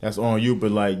in, that's on you.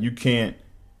 But like you can't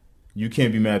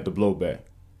be mad at the blowback.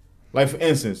 Like, for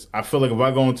instance, I feel like if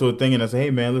I go into a thing and I say, hey,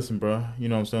 man, listen, bro, you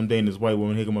know what I'm saying? I'm dating this white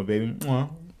woman. Here come my baby.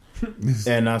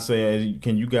 And I say,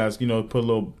 can you guys,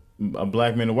 put a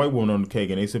black man and a white woman on the cake?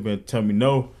 And they sit there and tell me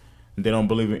no. And they don't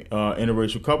believe in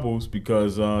interracial couples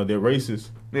because they're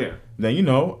racist. Yeah. Then,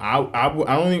 I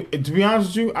don't even, to be honest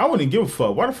with you, I wouldn't give a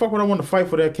fuck. Why the fuck would I want to fight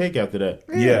for that cake after that?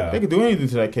 Yeah. They could do anything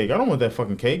to that cake. I don't want that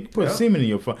fucking cake. Put semen in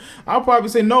your fuck. I'll probably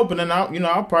say no, but then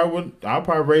I'll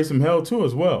probably raise some hell too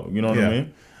as well. You know what I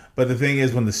mean? But the thing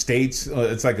is, when the states,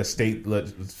 it's like a state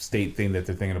thing that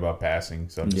they're thinking about passing.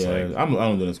 So I'm just like, I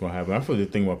don't think it's gonna happen. I feel they're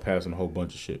thinking about passing a whole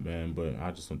bunch of shit, man. But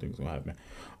I just don't think it's gonna happen.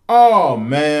 Oh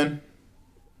man,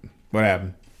 what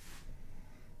happened?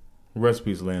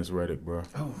 Recipes Lance Reddick, bro.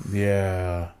 Oh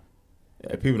yeah.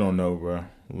 People don't know, bro.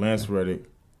 Lance Reddick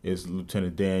is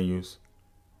Lieutenant Daniels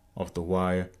off The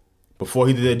Wire. Before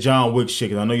he did that John Wick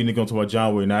shit, 'cause I know you niggas gonna talk about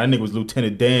John Wick. Now that nigga was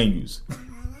Lieutenant Daniels.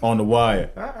 On The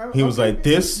Wire. He was like,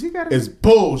 this is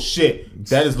bullshit.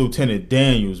 That is Lieutenant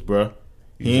Daniels, bro.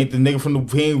 He ain't the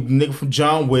nigga from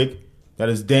John Wick. That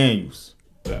is Daniels.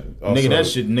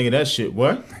 Nigga, that shit,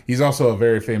 what? He's also a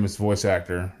very famous voice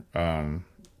actor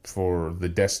for the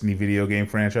Destiny video game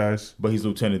franchise. But he's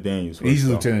Lieutenant Daniels. He's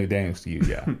Lieutenant Daniels to you,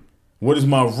 yeah. What is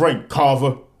my rank,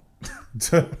 Carver?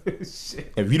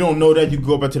 If you don't know that, you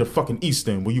go back to the fucking East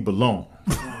End where you belong.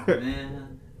 Oh,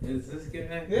 man. Is this guy?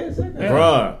 Yeah, it's that guy.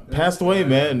 Bruh, passed away,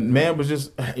 man. Man was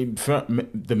just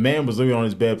the man was literally on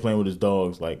his bed playing with his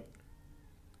dogs like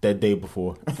that day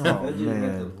before. Oh That dude got the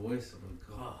man. voice of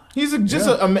a god. He's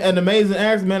an amazing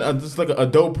actor, man. Just like a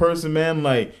dope person, man.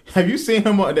 Like, have you seen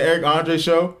him on the Eric Andre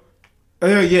show?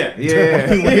 Yeah.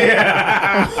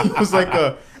 He was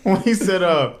like, when he said,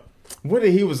 what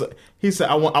did he was? He said,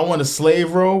 I want a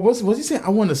slave roll. What's he saying? I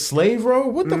want a slave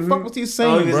roll. What the fuck was he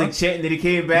saying, Oh, he was bro? like chanting that he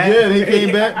came back. Yeah, he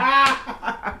came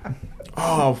back.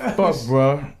 Oh fuck,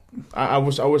 bro. I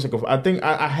wish I could. I think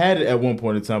I had it at one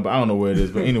point in time, but I don't know where it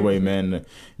is. But anyway, man,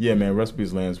 yeah, man.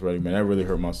 Recipes Lance Reddy, man. That really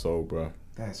hurt my soul, bro.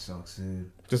 That sucks, dude.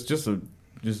 Just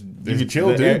He's a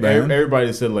chill dude, man.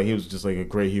 Everybody said like he was just like a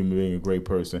great human being, a great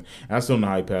person. And I still don't know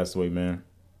how he passed away, man.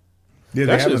 Yeah,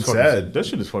 they haven't said. That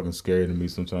shit is fucking scary to me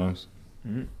sometimes.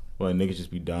 Mm-hmm. Like niggas just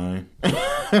be dying.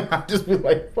 I just be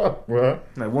like, fuck, bro.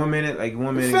 Like 1 minute.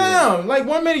 Fam, like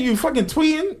 1 minute you fucking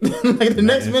tweeting, like the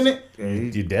next minute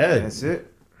You're dead. That's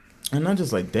it. and I'm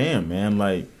just like, damn, man.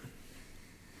 Like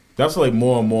that's like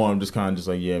more and more. I'm just kind of just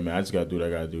like, yeah, man. I just gotta do what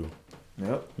I gotta do.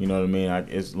 Yep. You know what I mean?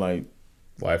 It's like.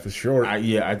 Life is short. I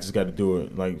just got to do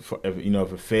it. Like, if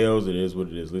it fails, it is what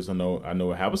it is. At least I know what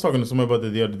happened. I was talking to somebody about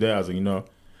that the other day. I was like,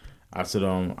 I said,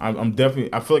 I'm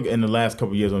definitely. I feel like in the last couple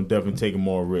of years, I'm definitely taking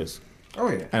more risk.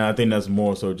 Oh yeah. And I think that's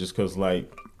more so just because,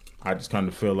 like, I just kind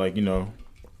of feel like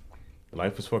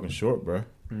life is fucking short, bro.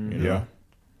 Mm-hmm. Yeah.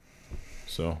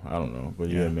 So I don't know, but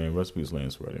yeah, man. Recipes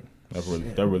Lance Reddy.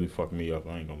 That really fucked me up.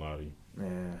 I ain't gonna lie to you.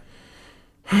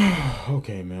 Yeah.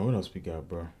 Okay, man. What else we got,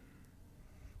 bro?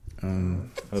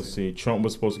 Let's see. Trump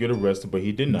was supposed to get arrested, but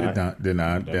he did not. Did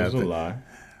not. That was a lie.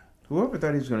 Whoever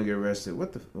thought he was gonna get arrested?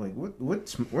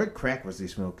 What crack was he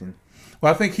smoking?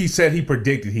 Well, I think he said he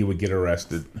predicted he would get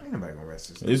arrested. Ain't nobody gonna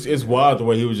arrest this. It's wild the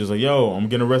way he was just like, yo, I'm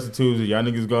getting arrested Tuesday. Y'all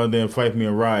niggas go out there and fight me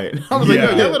and riot. I was like,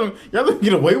 yo, y'all let him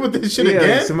get away with this shit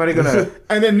again? Somebody gonna.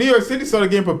 And then New York City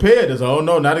started getting prepared. It's oh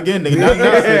no, not again,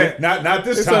 nigga. Not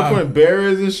this They started time. putting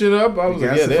barriers and shit up. I was like,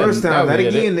 That's the first time. Not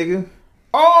again, nigga.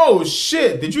 Oh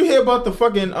shit! Did you hear about the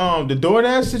fucking the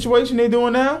DoorDash situation they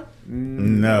doing now?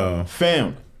 No.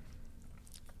 Fam.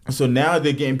 So now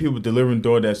they're getting people delivering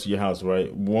DoorDash to your house,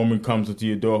 right? Woman comes into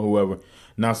your door, whoever,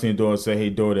 knocks on your door and say, "Hey,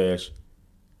 DoorDash."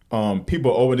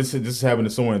 People over this is happening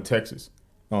somewhere in Texas.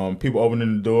 People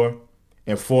opening the door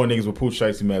and 4 niggas with pooch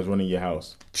shiesty masks running your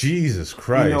house. Jesus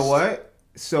Christ. You know what?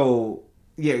 So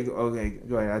yeah, okay,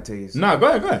 go ahead. I'll tell you. Nah,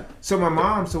 go ahead. So my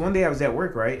mom. So one day I was at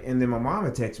work, right, and then my mom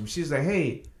had texted me. She's like,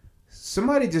 "Hey,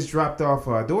 somebody just dropped off.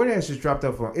 DoorDash just dropped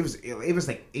off. It was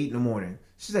like 8 in the morning.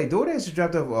 She's like, DoorDash just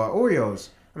dropped off Oreos.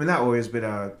 I mean, not Oreos, but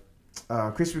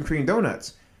Krispy Kreme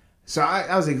donuts." So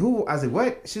I was like, "Who?" I was like,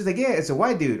 "What?" She's like, "Yeah, it's a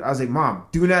white dude." I was like, "Mom,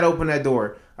 do not open that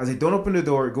door." I was like, "Don't open the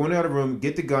door. Go in the other room.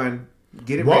 Get the gun.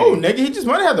 Get it Whoa, ready." nigga, he just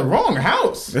might have had the wrong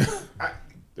house.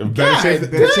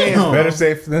 Better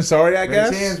safe than sorry, I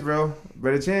guess. Better chance, bro.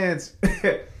 Better chance.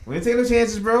 We ain't take no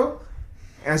chances, bro.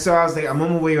 And so I was like, I'm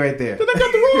on my way right there. Then I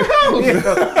got the wrong house.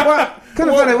 Well,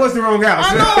 couldn't find it was the wrong house.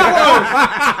 I know.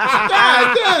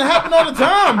 God damn, it happened all the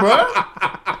time, bro.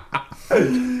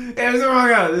 Yeah, it was the wrong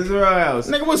house. It was the wrong house.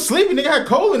 Nigga was sleeping. Nigga had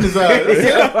coal in his eyes.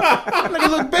 Nigga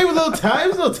look, baby, a little tired. He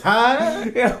was a little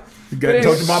tired. Yeah. You got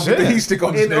told your mom to put the heat stick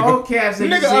on this In all nigga. caps,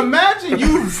 Nigga, imagine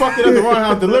you fucking at the wrong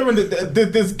house, delivering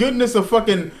this goodness of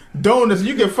fucking donuts, and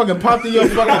you get fucking popped in your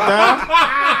fucking thigh.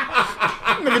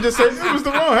 Nigga just said it was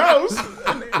the wrong house.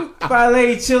 by a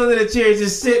lady chilling in a chair,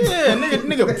 just sitting. Yeah,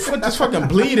 nigga foot just fucking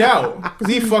bleed out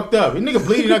because he fucked up. Nigga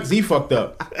bleeding out because he fucked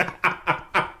up.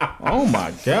 Oh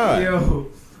my god. Yo.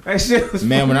 That shit was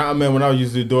when I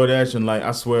used to do DoorDash and like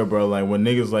I swear, bro, like when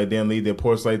niggas like didn't leave their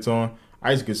porch lights on,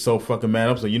 I used to get so fucking mad.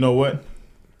 I was like, you know what?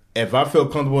 If I feel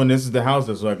comfortable and this is the house,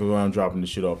 that's like where I'm dropping the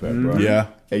shit off at, bro. Yeah.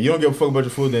 If you don't give a fuck about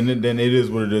your food, then it is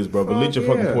what it is, bro. But leave your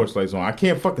fucking porch lights on. I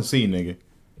can't fucking see, nigga.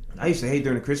 I used to hate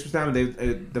during the Christmas time.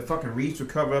 The fucking wreaths would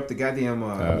cover up the goddamn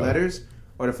letters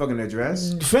or the fucking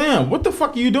address. Fam, what the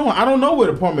fuck are you doing? I don't know where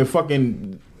the apartment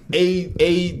fucking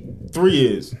A3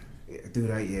 is.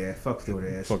 Dude, fuck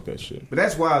DoorDash. Fuck that shit. But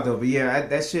that's wild though. But yeah,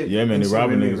 that shit. Yeah, man, they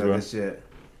robbing niggas, about bro. that shit.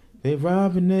 They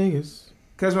robbing niggas.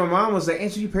 Cause my mom was like,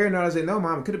 "Ain't you paranoid?" I was like, "No,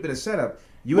 mom, it could have been a setup.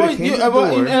 You Well, would have came to the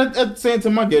door." at the same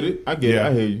time, I get it. I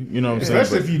hear you. You know what I'm saying?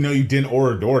 Especially if you know you didn't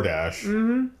order DoorDash.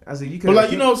 Mm-hmm. I was like, "You could." But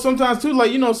like, you know, sometimes too,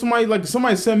 like, you know, somebody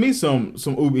sent me some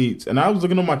Uber Eats, and I was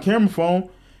looking on my camera phone,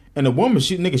 and the woman,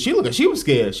 she was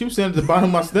scared. She was standing at the bottom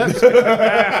of my steps,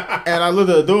 and I looked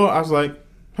at the door. I was like,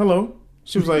 "Hello."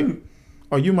 She was like,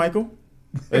 "Are you Michael?"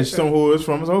 And she told me who it was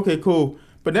from. I was like, "Okay, cool."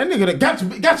 But that nigga, got you,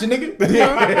 nigga. You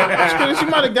know? She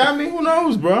might have got me. Who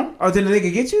knows, bro? Oh, did the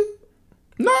nigga get you?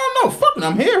 No, fuck it,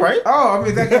 I'm here, right? Oh, I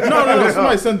mean, that No,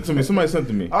 somebody sent it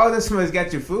to me. Oh, this somebody's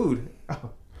got your food.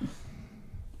 Oh.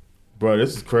 Bro,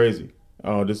 this is crazy.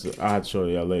 Oh, I'll have to show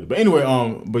y'all later. But anyway,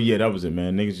 but yeah, that was it,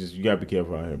 man. Niggas you gotta be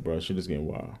careful out here, bro. Shit is getting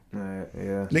wild. Yeah.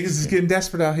 Niggas is getting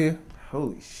desperate out here.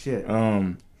 Holy shit.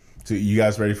 So you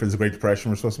guys ready for this Great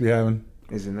Depression we're supposed to be having?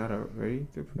 Is it not already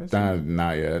depression?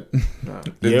 Not yet. No.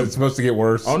 It's supposed to get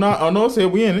worse. Oh no, it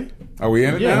said we in it. Are we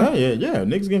in it now? Yeah.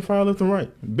 Niggas getting fired left and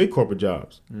right. Big corporate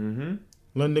jobs. Mm-hmm.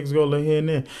 Let niggas go lay here and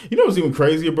there. You know what's even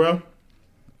crazier, bro?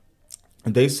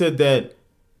 They said that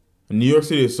New York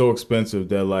City is so expensive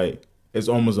that like it's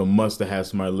almost a must to have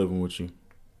somebody living with you.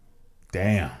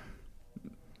 Damn.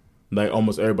 Like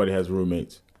almost everybody has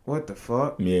roommates. What the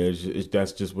fuck? Yeah,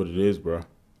 that's just what it is, bro.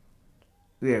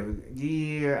 Yeah.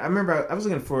 I remember I was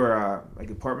looking for like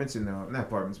apartments in not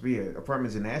apartments, but yeah,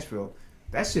 apartments in Nashville.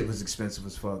 That shit was expensive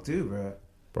as fuck too, bro.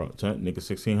 Bro, nigga,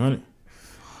 $1,600.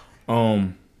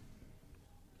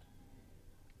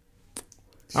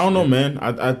 I don't know, man.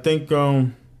 I think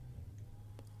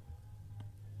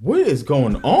what is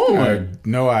going on? I have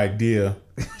no idea.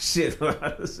 Shit.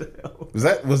 Was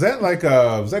that like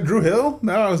was that Drew Hill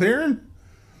that I was hearing?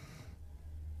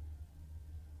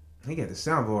 He got the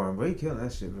soundboard on, bro. He killing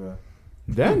that shit, bro.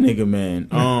 That nigga, man.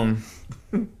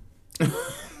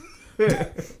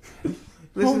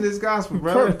 Listen to this gospel,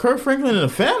 bro. Kurt Franklin and the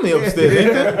family upstairs,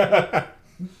 ain't that?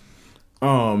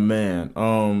 Oh man.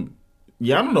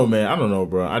 Yeah, I don't know, man. I don't know,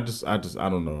 bro. I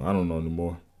don't know. I don't know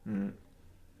anymore. Mm.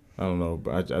 I don't know,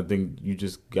 but I think you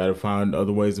just gotta find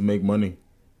other ways to make money.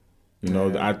 You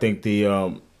know, I think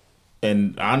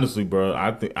and honestly, bro,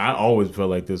 I always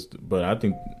felt like this, but I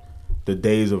think the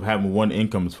days of having one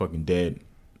income is fucking dead.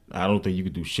 I don't think you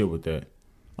could do shit with that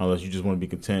unless you just want to be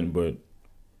content. But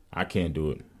I can't do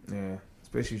it. Yeah,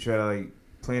 especially try to like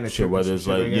plan a shit. trip. Whether it's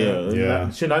like yeah,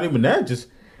 shit, not even that. Just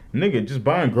nigga, just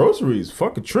buying groceries.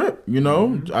 Fuck a trip. You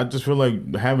know, I just feel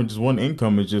like having just one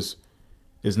income is just.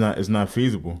 It's not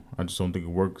feasible. I just don't think it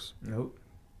works. Nope.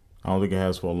 I don't think it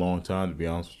has for a long time, to be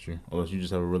honest with you. Unless you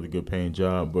just have a really good paying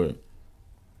job, but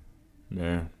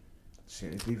man.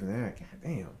 Shit, it's even that. God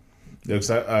damn. Yeah,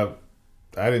 'cause I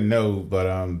didn't know,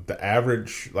 but the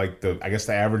average the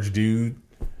average dude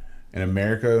in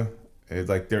America is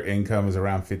like their income is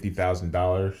around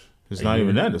 $50,000. It's not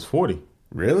even that, it's 40.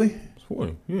 Really? It's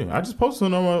 40. Yeah. I just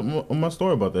posted on my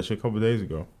story about that shit a couple of days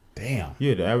ago. Damn.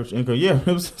 Yeah, the average income. Yeah, it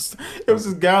was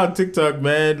this guy on TikTok,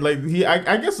 man. Like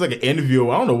I guess like an interview.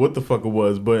 I don't know what the fuck it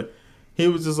was, but he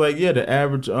was just like, yeah, the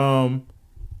average amount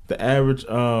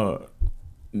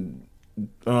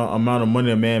of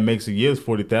money a man makes a year is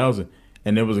 $40,000.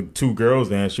 And there was like 2 girls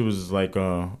there, and she was just like,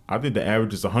 I think the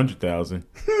average is $100,000.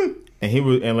 And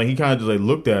he kind of just like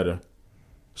looked at her.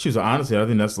 She was like, honestly, I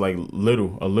think that's like a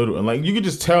little, and like you could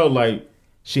just tell like.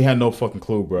 She had no fucking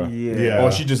clue, bro. Yeah.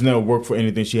 Or she just never worked for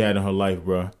anything she had in her life,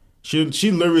 bro. She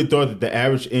literally thought that the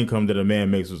average income that a man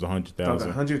makes was $100,000.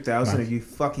 $100,000? Are you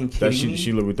fucking kidding me?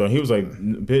 She literally thought. He was like,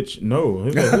 bitch, no.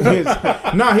 He was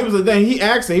like, nah, he was like, then he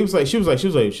asked her. He was like, she was like,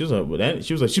 well, that,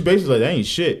 she was like, she basically like, that ain't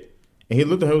shit. And he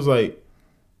looked at her, was like,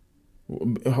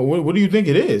 what do you think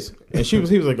it is? And he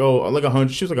was like, oh, like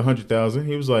 100. She was like 100,000.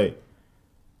 He was like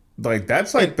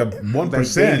that's like the 1%.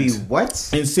 Like, baby,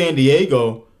 what? In San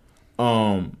Diego.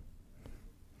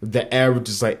 The average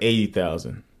is like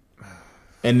 80,000,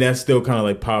 and that's still kind of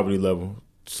like poverty level,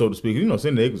 so to speak. You know,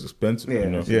 San Diego's expensive. Yeah, you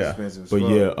know? expensive. But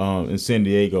yeah, in San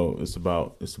Diego, it's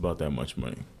about that much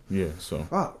money. Yeah, so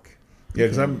fuck. Yeah,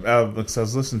 because I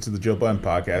was listening to the Joe Budden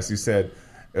podcast. He said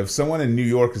if someone in New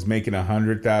York is making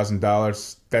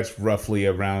 $100,000, that's roughly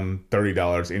around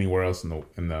 $30 anywhere else in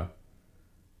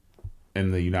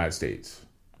the United States.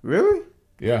 Really?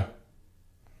 Yeah.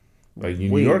 Like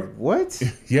New Wait, York, what?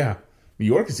 Yeah, New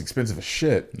York is expensive as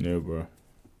shit. yeah, bro.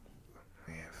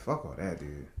 Man, fuck all that,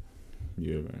 dude.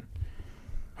 Yeah, man.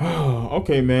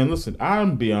 Okay, man. Listen,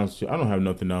 I'm be honest with you. I don't have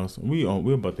nothing else. We're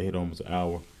about to hit almost an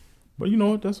hour, but you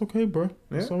know what? That's okay, bro.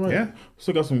 That's all right. Yeah. We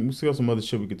still got some other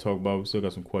shit we could talk about. We still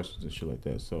got some questions and shit like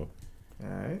that. So, All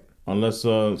right. unless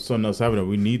something else happened that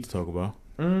we need to talk about,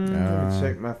 Let me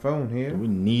check my phone here. do we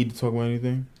need to talk about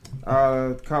anything?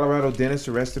 Colorado dentist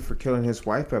arrested for killing his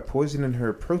wife by poisoning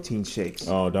her protein shakes.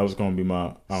 Oh, that was gonna be my.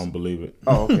 I don't believe it.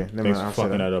 Oh, okay. Never Thanks mind. for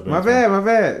fucking that up. My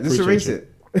bad. Just erase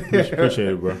Appreciate it. Appreciate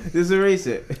it, bro. Just erase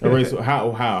it. Erase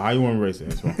how you want to erase it?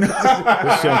 That's fine. This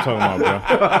shit I'm talking about,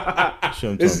 bro. This shit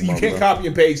I'm talking You about, can't bro. copy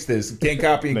and paste this. You can't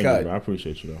copy and Thank you, cut. bro. I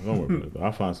appreciate you, though. Don't worry about it, though.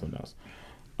 I'll find something else.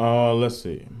 Let's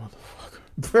see,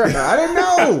 motherfucker. I didn't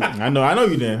know. I know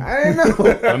you didn't. I didn't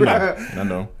know. I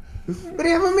know. We didn't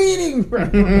have a meeting, bro.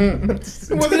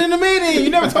 It wasn't in the meeting. You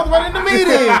never talked about it in the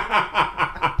meeting.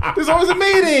 There's always a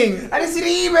meeting. I didn't see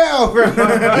the email, bro.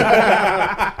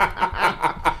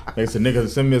 They said, nigga,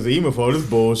 send me an email for all this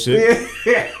bullshit.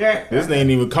 This ain't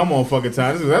even come on fucking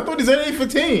time. I thought he said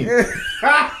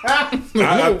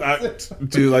 8:15.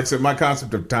 Dude, like I said, my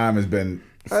concept of time has been.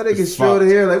 I think it's straight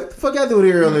here. Like, what the fuck I doing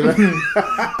here earlier?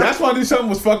 That's why I knew something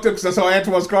was fucked up because I saw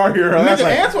Antoine's car here.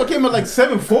 Nigga, Antoine came at like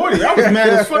 7:40. I was mad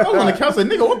as fuck. I was on the couch like,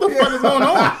 nigga, what the fuck is going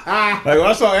on? Like when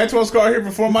I saw Antoine's car here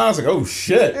for 4 miles, I was like, oh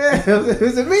shit. Yeah, it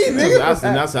was me, nigga. I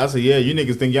said, yeah, you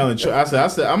niggas think y'all in trouble. I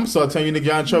said, I'm gonna start telling you niggas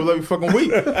y'all in trouble every fucking week.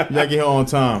 Y'all get here on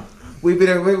time. We've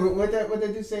been, what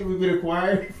they just say? We've been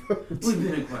acquired? We've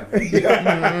been acquired.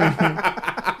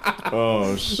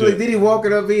 Oh, shit. So did he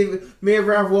walking up, me and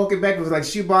Ralph walking back, it was like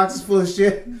shoe boxes full of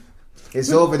shit.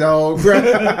 It's over, dog, bro.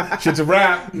 Shit's a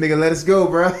wrap. Nigga, let us go,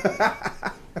 bro.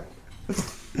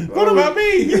 What about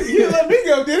me? He didn't let me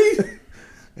go, did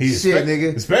he? Shit,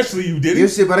 nigga. Especially you, did he? Your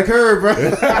shit by the curb, bro.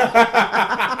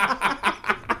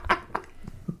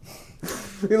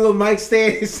 Your little mic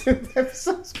stands. That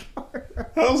so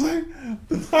smart. I was like,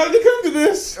 how did it come to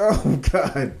this? Oh,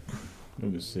 God.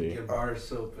 Let me see. Get bar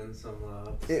soap and some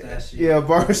pistachios. Yeah,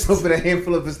 bar soap and a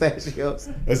handful of pistachios.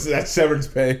 That's severance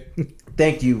pay.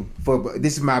 Thank you for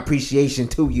this is my appreciation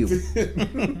to you.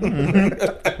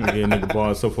 Nigga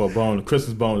bar soap for a bone.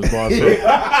 Christmas bone is bar soap.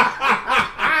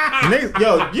 Niggas,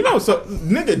 yo, you know, so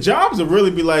nigga, jobs will really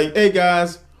be like, hey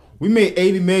guys, we made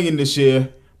 $80 million this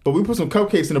year, but we put some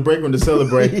cupcakes in the break room to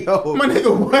celebrate. Yo. My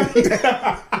nigga, what?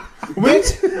 we made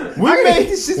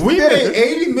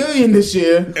 $80 million this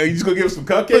year. Are you just gonna give us some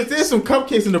cupcakes? But there's some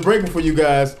cupcakes in the break room for you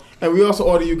guys, and we also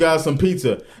order you guys some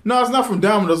pizza. No, it's not from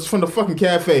Domino's. It's from the fucking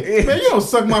cafe. Man, you don't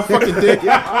suck my fucking dick.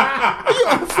 Are you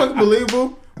unfucking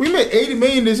believable? We made $80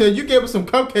 million this year. You gave us some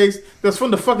cupcakes that's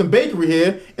from the fucking bakery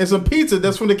here, and some pizza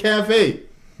that's from the cafe.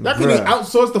 Y'all can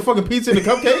outsource the fucking pizza and the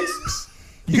cupcakes.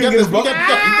 You got fucking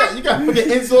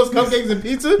insourced cupcakes and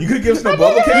pizza. You could give us no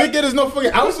bubble cake. You could get us no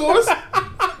fucking outsource.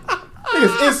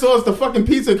 Niggas insourced the fucking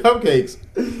pizza and cupcakes.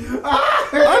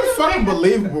 Unfucking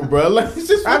believable, bro. Like it's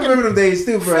just. I remember them days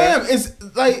too, bro. Fam, it's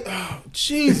like, oh,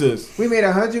 Jesus. We made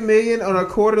 $100 million on a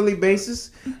quarterly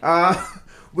basis.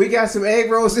 We got some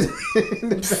egg rolls in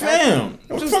the Fam,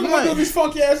 what the fuck am I doing these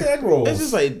funky ass egg rolls? It's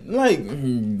just like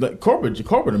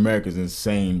corporate America is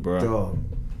insane, bro. Dog.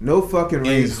 No fucking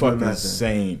raise. It's fucking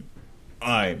insane. All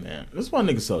right, man. This is why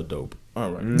niggas so dope.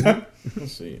 All right.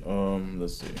 Let's see.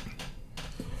 Let's see.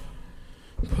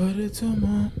 Put it to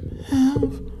my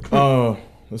health.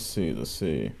 Let's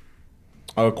see.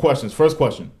 Questions. First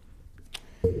question.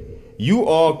 You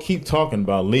all keep talking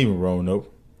about leaving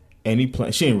Roanoke. Any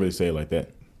plan? She didn't really say it like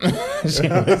that. She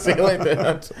didn't really say it like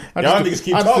that. Y'all niggas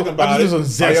keep talking about it.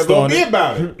 Y'all gonna be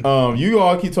about it. You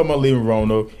all keep talking about leaving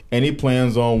Roanoke. Any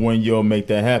plans on when you'll make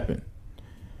that happen?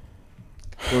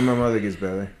 When my mother gets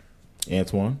better.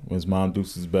 Antoine, when his Mom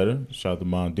Dukes is better. Shout out to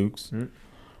Mom Dukes.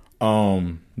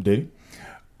 Diddy?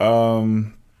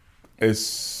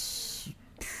 It's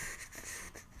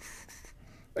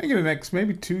I think in the next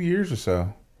maybe 2 years or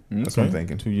so. That's what I'm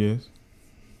thinking. 2 years.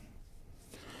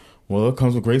 Well, it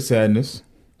comes with great sadness.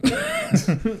 What's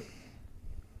the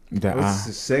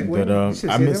segue?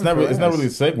 I mean, it's not really a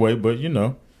segue, but you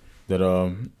know that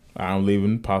I'm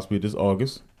leaving possibly this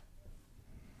August.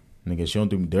 Nigga, she don't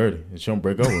do me dirty. She don't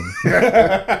break up with me.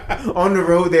 On the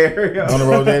road there. On the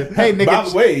road there. Hey, nigga. By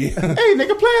the way. Hey,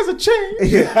 nigga, plans have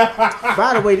changed.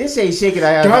 By the way, this ain't shaking.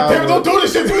 God damn it, don't do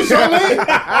this shit to me, Charlene.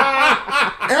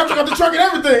 After got the truck and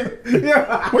everything.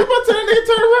 Yeah. What you about to tell that nigga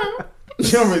turn around?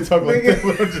 She don't really talk like that. She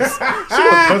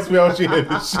gonna cuss me out. She hit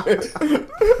this shit.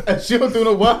 And she don't do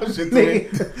no wild shit to me.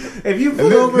 If you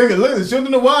pull over, nigga, listen, she don't do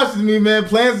no wild shit to me, man.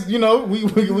 Plans, you know, we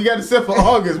got it set for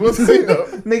August. We'll see though.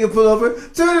 Nigga, pull over.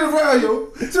 Turn it around, yo.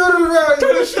 Turn it around.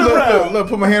 Turn this shit around. Look,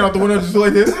 put my hand out the window just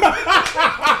like this.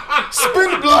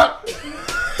 Spin the block.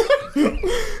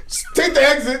 Take the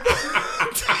exit.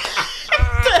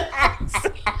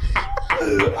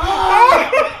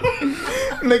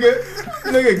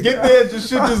 Nigga, get there.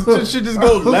 Shit just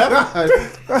go left.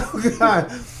 Oh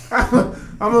God.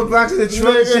 I'm gonna back to the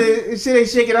truck. Shit ain't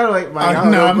shaking out like my.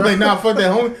 I'm like, nah, fuck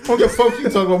that. Homie, don't give a fuck what you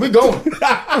talking about. We going.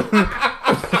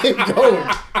 We going.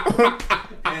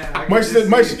 Mike said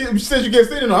you can't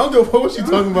stay there. No, I don't give a fuck what you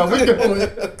talking about. We going. I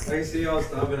can see y'all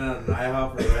stopping at an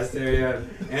IHOP or rest area,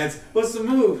 and what's the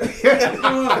move?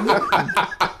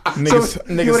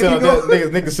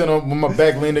 Niggas sitting on with my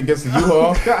back leaned against the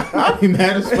U-Haul. I'd be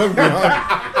mad as fuck.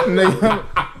 Nigga,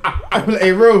 I'm like,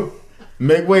 hey, Ru,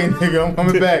 Make way, nigga. I'm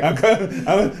coming back.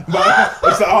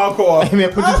 It's the encore. Hey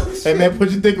man,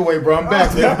 put your dick away, bro. I'm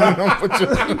back. You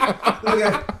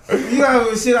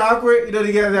know shit awkward. You know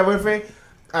they get that word frame.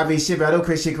 I mean, shit, I know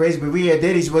Chris shit crazy, but we had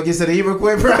Diddy. You want to get to the real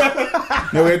quick, bro?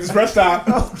 No, we had this press stop.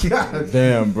 Oh god.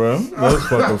 Damn, bro. That's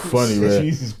fucking funny, man.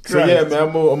 Jesus Christ. So yeah, man,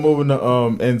 I'm moving to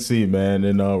NC, man,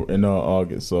 in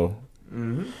August. So,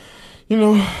 you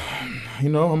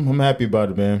know, I'm happy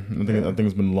about it, man. I think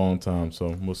it's been a long time.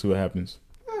 So we'll see what happens.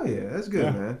 Oh yeah, that's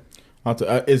good, man.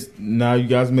 It's now you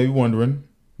guys may be wondering.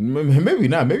 Maybe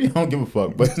not. Maybe I don't give a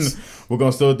fuck. But we're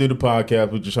gonna still do the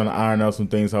podcast. We're just trying to iron out some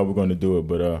things how we're gonna do it.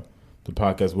 But the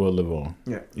podcast will live on.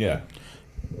 Yeah.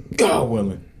 God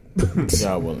willing.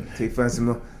 God willing. Till you find some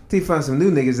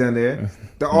new niggas down there.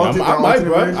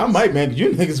 I might, man. 'Cause you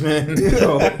niggas, man.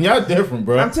 Y'all different,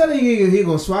 bro. I'm telling you, he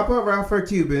gonna swap out Ralph for a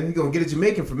Cuban. He gonna get a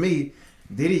Jamaican for me.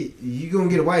 Diddy, you gonna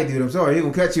get a white dude? I'm sorry, he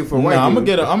gonna catch you for a white dude.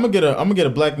 I'm gonna get a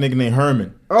black nigga named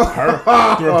Herman.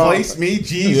 To replace me,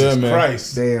 Jesus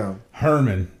Christ. Damn.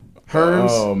 Herms.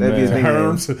 Oh, That'd be his name.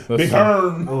 Herms. Big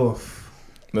Herm. Oof.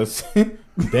 Let's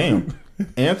damn.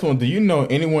 Antoine, do you know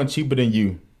anyone cheaper than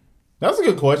you? That's a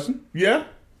good question. Yeah.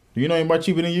 Do you know anybody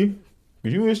cheaper than you?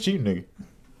 Cause you is cheap, nigga.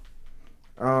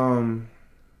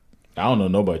 I don't know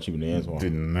nobody cheaper than Antoine.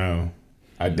 Didn't know.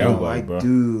 I don't. Nobody,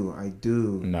 I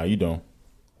do. Nah, you don't.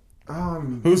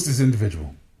 Who's this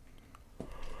individual?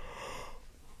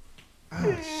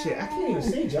 Oh shit! I can't even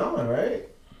say John, right?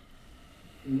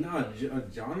 No,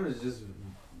 John is just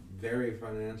very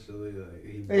financially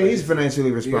He's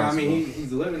financially responsible. Yeah, I mean,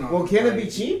 he's living on. Well, can it be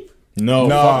cheap? No,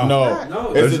 No,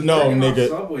 nigga.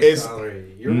 Subway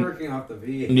salary. You're working off the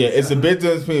VA. Yeah, it's a bit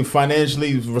difference between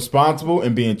financially responsible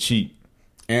and being cheap.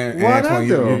 And why Antoine,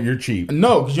 not, though? you're cheap.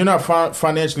 No, because you're not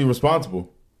financially responsible.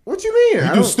 What you mean?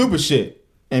 You do stupid shit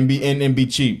and be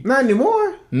cheap. Not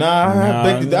anymore.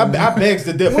 I begs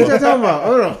to differ. What y'all talking about?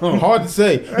 Hold on. Hard to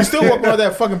say. You still walking around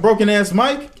that fucking broken ass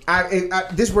mic?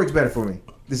 This works better for me.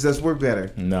 This does work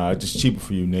better. Nah, it's just cheaper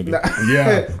for you, nigga.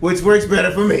 Yeah. Which works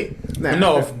better for me.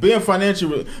 No, being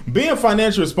financially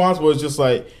responsible is just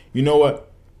like, you know what?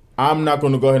 I'm not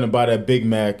going to go ahead and buy that Big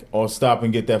Mac or stop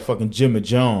and get that fucking Jimmy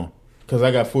John because I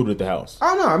got food at the house.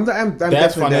 Oh no, I'm that's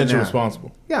definitely financially that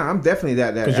responsible. Yeah, I'm definitely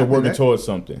that. Because you're working towards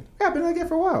something. Yeah, I've been like that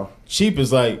for a while. Cheap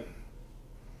is like,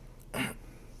 I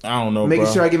don't know, making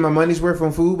bro. sure I get my money's worth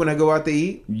on food when I go out to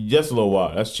eat. Just a little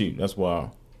wild. That's cheap. That's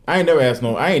wild. I ain't never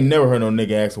heard no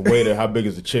nigga ask a waiter how big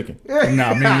is the chicken.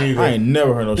 Nah, me neither. I ain't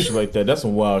never heard no shit like that. That's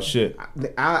some wild shit.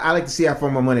 I like to see how far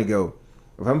my money go.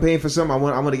 If I'm paying for something, I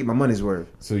want to get my money's worth.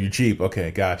 So you're cheap. Okay,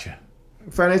 gotcha.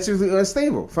 Financially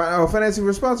stable. Financially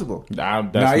responsible. Why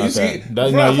this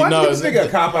nigga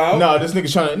cop out? No, this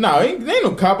nigga trying to. No, ain't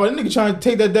no cop out. This nigga trying to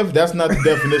take that definition. That's not the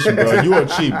definition, bro. You are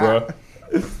cheap, bro.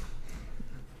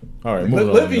 All right,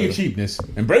 live in your cheapness.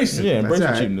 Embrace it. Yeah, embrace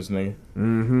your cheapness, nigga.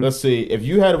 Mm-hmm. Let's see. If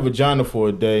you had a vagina for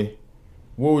a day,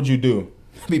 what would you do?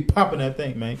 Be popping that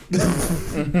thing, man.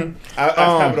 I'd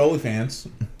have it OnlyFans.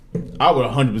 I would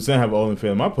 100% have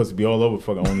OnlyFans. My pussy be all over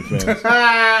fucking OnlyFans.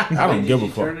 I don't give a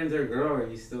fuck. Turn into a girl, or are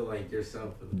you still like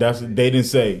yourself? They didn't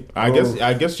say. I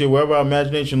guess you're wherever our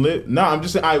imagination live. No, I'm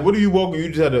just saying. What are you walking?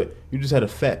 You just had a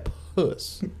fat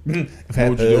puss. What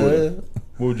would you do with it?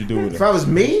 What would you do with it? If I was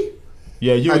me.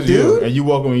 Yeah, you was you, and you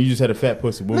walk in and you just had a fat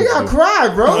pussy. Nigga, I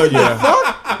cried, bro. Oh, yeah.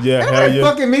 Fuck? Yeah, hell yeah.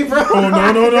 Fucking me, bro. Oh,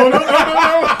 no.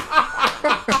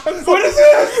 What is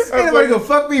this? Ain't nobody gonna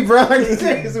fuck me, bro.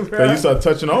 So you start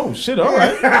touching. Oh shit! All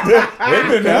right.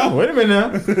 Wait a minute now.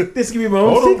 This can be my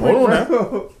own secret, hold on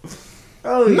bro.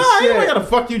 Holy nah, shit. ain't nobody gotta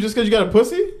fuck you just because you got a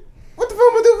pussy. What the fuck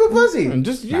am I doing for pussy? And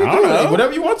just you do it.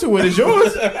 Whatever you want to with is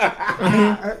yours.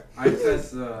 I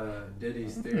test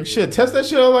Diddy's theory. Shit, test that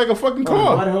shit out like a fucking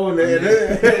car.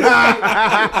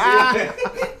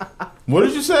 What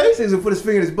did you say? He's gonna put his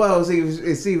finger in his butthole, see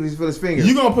if he's put his finger.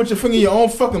 You gonna put your finger in your own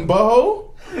fucking butthole?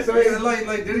 So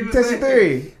like Diddy was test your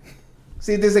theory.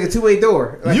 See, there's like a two-way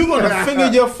door. You gonna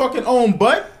finger your fucking own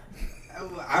butt?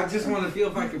 I just want to feel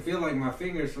if I can feel like my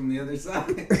fingers from the other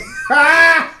side.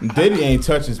 Diddy ain't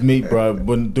touch his meat, bro.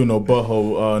 Wouldn't do no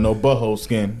butthole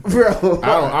skin, bro.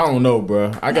 I don't know,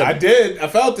 bro. I did. I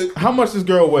felt it. How much this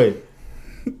girl weigh?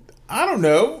 I don't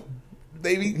know.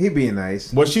 Maybe he being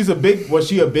nice. Was she a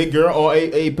big girl or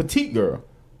a petite girl?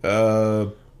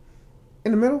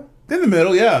 In the middle. In the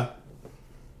middle, yeah.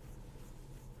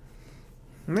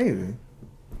 Maybe.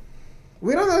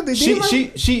 We don't know if they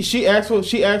she asked for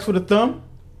the thumb.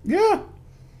 Yeah.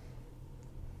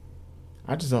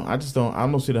 I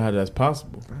don't see how that's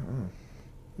possible.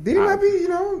 Did he might be,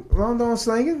 long dong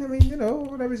slanging? I mean,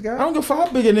 whatever he's got. I don't give a fuck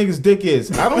how big a nigga's dick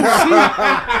is. I don't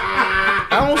see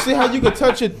I don't see how you could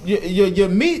touch your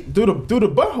meat through the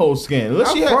butthole skin.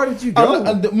 Unless How far did you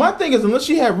go? My thing is, unless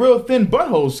she had real thin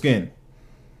butthole skin.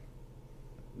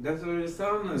 That's what it's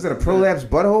telling us. Is that a prolapse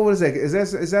butthole? What is that?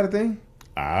 Is that a thing?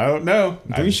 I don't know.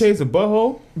 3 shades of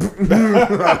butthole.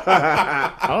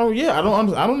 I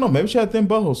don't know. Maybe she had thin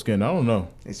butthole skin. I don't know.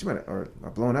 Hey, she might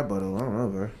have blown that butthole. I don't know,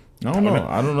 bro.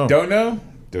 I don't know. Don't know.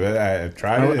 I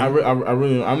tried it. I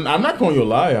really. I'm not calling you a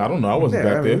liar. I don't know. I wasn't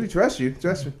back there. We trust you.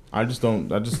 Trust me. I don't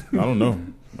know.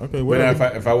 Okay, But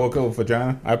whatever. if I woke up with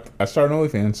vagina, I start an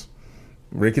OnlyFans,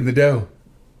 raking the dough.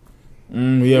 But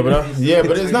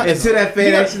it's not until that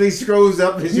fan actually scrolls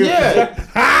up. Because to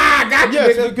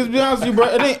be honest with you, bro,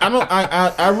 it ain't.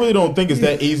 I really don't think it's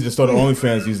that easy to start an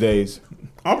OnlyFans these days.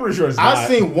 I'm pretty sure it's not. I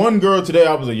seen one girl today.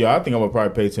 I was like, I think I would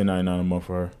probably pay $10.99 a month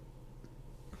for her.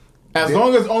 As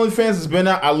long as OnlyFans has been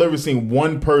out, I literally seen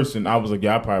one person. I was like,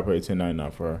 I'll probably pay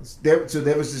 $10.99 for her. So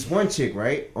there was this one chick,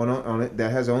 right, on it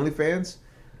that has OnlyFans.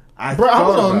 I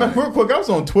was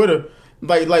on Twitter,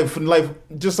 like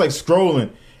just like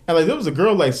scrolling. And like there was a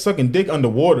girl like sucking dick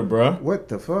underwater, bro. What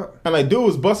the fuck? And like dude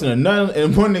was busting a nut,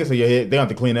 and one nigga said, "Yeah, they have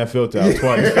to clean that filter out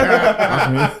twice."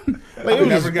 Like, I've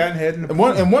never gotten head in the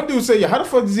and one dude said, "Yeah, how the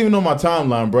fuck is he even on my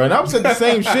timeline, bro?" And I was saying the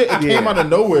same shit. It came out of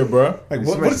nowhere, bro. Like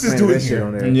what is this doing here?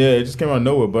 Yeah, it just came out of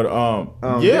nowhere. But I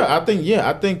don't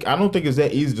think it's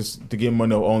that easy to get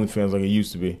money off OnlyFans like it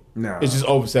used to be. No, it's just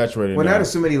oversaturated. Well, now there's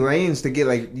so many lanes to get.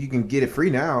 Like you can get it free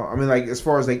now. I mean, like as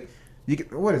far as like. You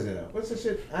can, what is it? What's that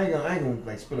shit? I ain't gonna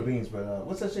like spill the beans, but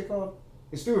what's that shit called?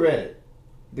 It's through Reddit.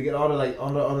 To get all the like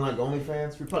on like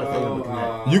OnlyFans. We probably looking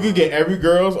at. You could get every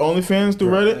girl's OnlyFans through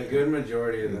Reddit. A good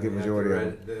majority of them.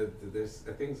 There's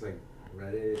I think it's like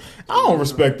Reddit. I don't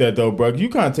respect that though, bro. You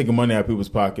kind of taking money out of people's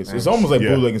pockets. It's almost like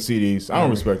bootlegging CDs. I don't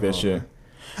respect that shit.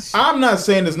 I'm not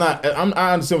saying it's not.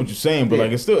 I understand what you're saying, but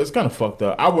like it's kind of fucked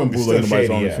up. I wouldn't bootleg nobody's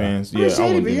OnlyFans.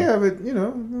 But you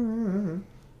know.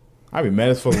 I'd be mad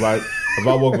as fuck if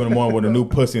I woke up in the morning with a new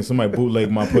pussy and somebody bootleg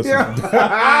my pussy.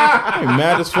 I'd be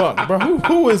mad as fuck, bro.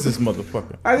 Who is this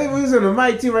motherfucker? I think we was on the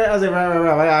mic too, right? I was like,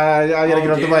 right. I gotta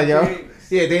get off the mic, yo.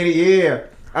 Yeah, Danny, yeah.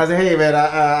 I was like, hey man,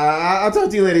 I'll talk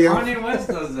to you later, yo. Kanye West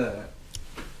does that.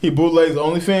 He bootlegs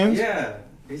OnlyFans? Yeah,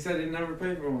 he said he never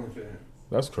paid for OnlyFans.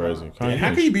 That's crazy.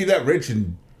 How can you be that rich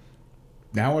and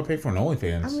now want to pay for an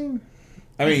OnlyFans?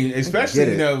 I mean, especially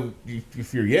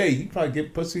if you're gay, you probably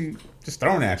get pussy just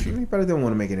thrown at you. You probably don't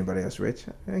want to make anybody else rich.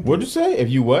 What'd you say? If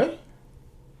you what?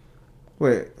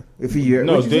 Wait, if he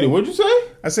no, Diddy, what'd you say?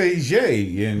 I say he's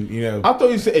gay, and I thought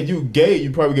you said if you gay,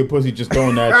 you probably get pussy just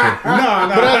thrown at you.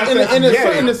 No. But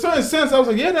in a certain sense, I was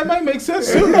like, yeah, that might make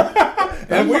sense too. In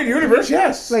a weird universe,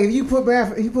 yes. Like if you put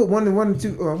one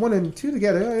and two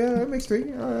together, yeah, that makes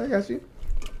 3. I got you.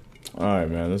 All right,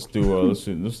 man. Let's do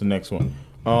the next one.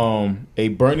 A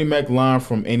Bernie Mac line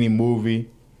from any movie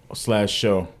 /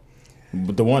 show.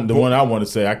 But the one I want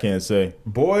to say, I can't say.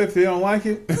 Boy, if you don't like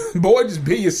it, boy, just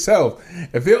be yourself.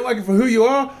 If you don't like it for who you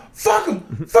are, fuck him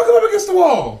up against the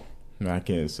wall. No, I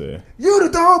can't say. You the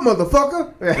dog,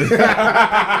 motherfucker.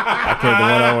 I can't. The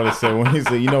one I want to say when he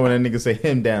said, when that nigga say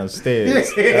him downstairs.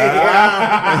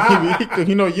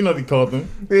 You know they called him.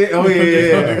 Yeah, oh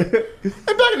yeah. And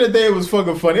back in the day, it was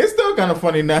fucking funny. It's still kind of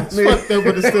funny now. It's fucked up,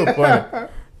 but it's still funny.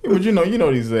 But you know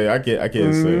what he say. I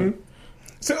can't say.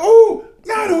 Say, oh,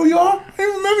 not who you are. I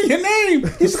don't remember your name. You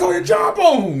just call your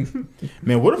jawbone.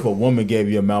 Man, what if a woman gave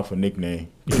you a mouth a nickname?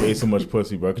 You ate so much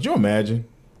pussy, bro. Could you imagine?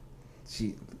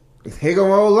 Here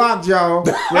go old lockjaw.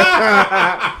 Here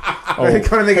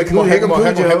come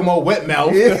on wet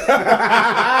mouth.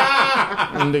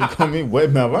 Nigga call me wet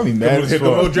mouth. I be mad as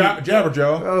fuck.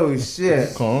 Jabberjaw. Oh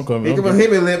shit. Come on. Here come on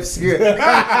him lips.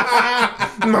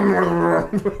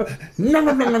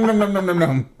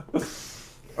 Nom.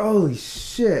 Holy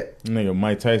shit. Nigga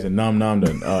Mike Tyson nom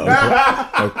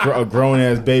a grown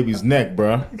ass baby's neck,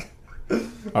 bro.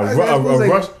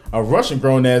 A Russian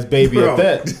grown ass baby at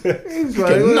that.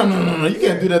 No. You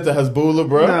can't do that to Hezbollah,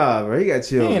 bro. Nah, bro, you got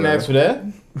chill. He ain't asked for that.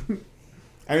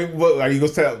 I mean, what are you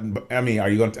gonna tell? Are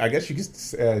you gonna? I guess you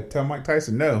can tell Mike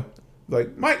Tyson no.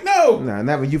 Like, Mike, no. Nah,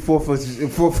 not when you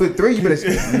 4'3", you better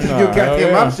you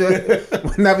goddamn mouth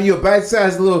shut. Not when you a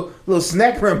bite-sized little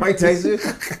snack for Mike Tyson.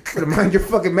 Better mind your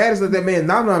fucking manners, let that man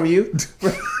nom you.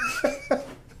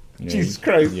 Jesus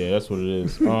Christ. Yeah, that's what it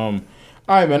is. All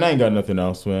right, man, I ain't got nothing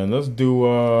else, man. Let's do,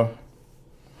 oh,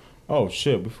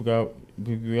 shit, we forgot,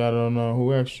 we got on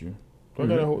Who Asked You. Do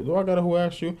I got a Who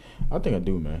Asked You? I think I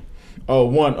do, man.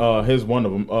 Oh, here's one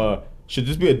of them. Should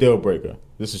this be a deal breaker?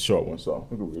 This is a short one, so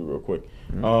we can read it real quick.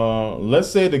 Let's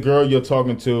say the girl you're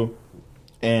talking to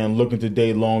and looking to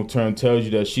date long term tells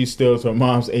you that she steals her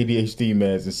mom's ADHD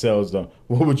meds and sells them.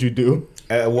 What would you do?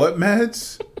 What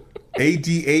meds?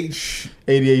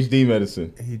 ADHD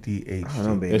medicine. ADHD. I don't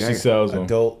know, baby. And she sells them.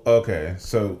 Adult. Okay,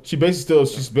 so She's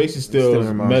basically still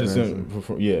her mom's medicine.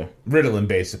 Yeah. Ritalin,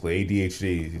 basically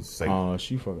ADHD. It's like,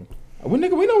 She fucking. Well,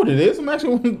 nigga, we know what it is. I'm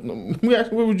asking. We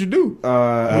asking, what would you do?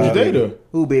 Would you date her?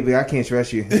 Ooh, baby, I can't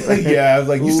trust you. yeah, I was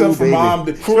like, you stuff for baby.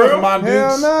 mom. For real? Mom Hell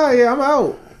dudes. no, yeah, I'm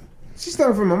out. She's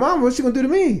starting from my mom. What's she gonna do to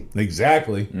me?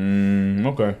 Exactly.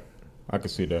 Okay, I can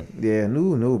see that. Yeah,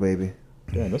 no, baby.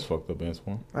 Damn, that's fucked up,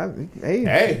 Antoine.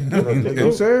 Hey, no,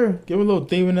 sir. Give a little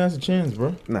thieving ass a chance,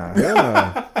 bro. Nah, hell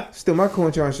no. Still my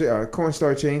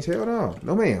cornstar change. Hell no.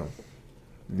 No, ma'am.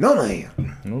 No,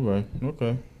 ma'am.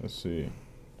 Okay. Let's see.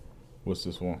 What's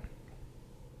this one?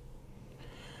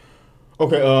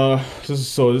 Okay,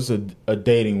 this is a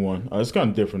dating one. It's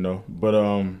kind of different though,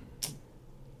 but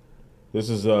this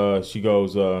is she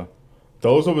goes,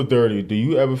 those over 30, do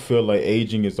you ever feel like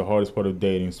aging is the hardest part of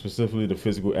dating, specifically the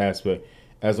physical aspect?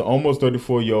 As an almost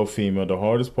 34-year-old female, the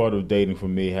hardest part of dating for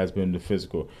me has been the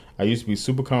physical. I used to be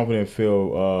super confident and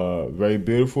feel very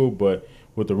beautiful, but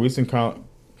with the recent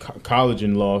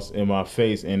collagen loss in my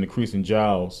face and increasing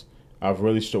jowls, I've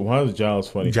really struggled. Why is jowls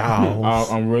funny?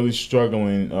 Jowls. I'm really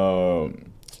struggling.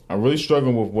 I'm really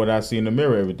struggling with what I see in the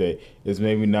mirror every day. It's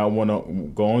made me not want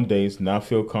to go on dates, not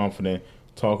feel confident,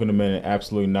 talking to men, and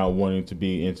absolutely not wanting to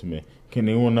be intimate. Can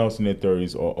anyone else in their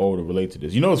 30s or older relate to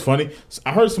this? You know what's funny?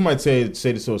 I heard somebody say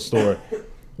this sort of story.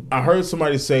 I heard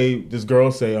somebody say, this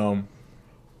girl say,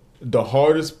 the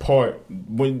hardest part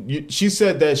she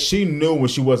said that she knew when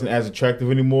she wasn't as attractive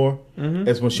anymore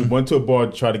is when she went to a bar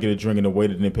to try to get a drink and the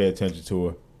waiter didn't pay attention to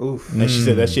her. Oof. And she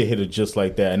said that shit hit her just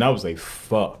like that, and I was like,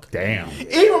 "Fuck, damn."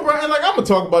 Even bro, and like I'm gonna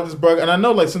talk about this, bro, and I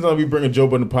know like sometimes we bring a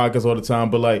joke on the podcast all the time,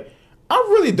 but like I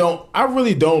really don't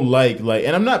like,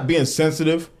 and I'm not being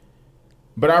sensitive,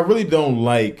 but I really don't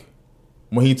like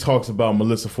when he talks about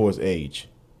Melissa Ford's age.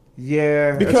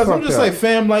 Yeah, because I'm just like,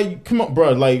 fam, like, come on,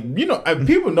 bro, like, you know,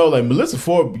 people know like Melissa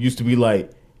Ford used to be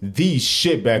like the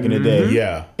shit back in the day,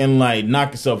 yeah, and like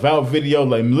knock yourself out video.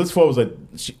 Like Melissa Ford was like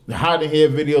hot in hair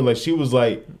video, like she was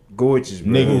like gorgeous,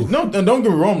 bro. Niggas. No, don't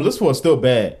get me wrong, Melissa Ford's still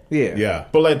bad. Yeah.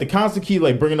 But like the constant key,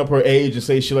 like bringing up her age and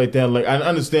say shit like that. Like I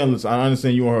understand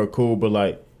you and her are cool, but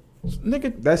like,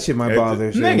 nigga, that shit might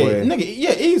bother. Nigga,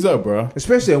 yeah, ease up, bro.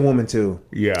 Especially a woman too.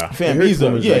 Yeah, fam, ease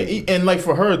up. Yeah, and like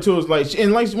for her too, it's like,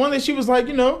 and like one day she was like,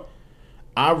 you know,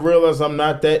 I realized I'm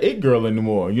not that it girl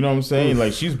anymore. You know what I'm saying?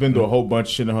 Like she's been through a whole bunch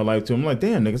of shit in her life too. I'm like,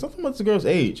 damn, nigga, something about the girl's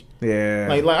age. Yeah.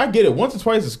 Like I get it. Once or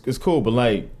twice is cool, but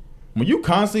like when you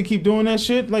constantly keep doing that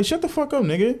shit, like shut the fuck up,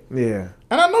 nigga. Yeah.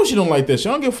 And I know she don't like that shit.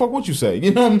 I don't give a fuck what you say.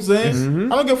 You know what I'm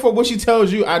saying? I don't give a fuck what she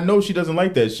tells you. I know she doesn't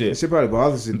like that shit. It probably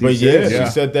bothers her. But yeah,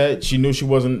 she said that she knew she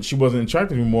wasn't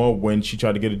attractive anymore when she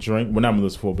tried to get a drink. Well, not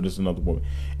Melissa Ford, but it's another woman.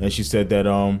 And she said that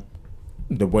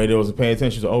the way they was paying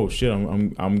attention, she was like, oh shit,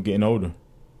 I'm getting older.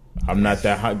 I'm not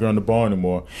that hot girl in the bar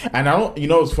anymore. And I don't, you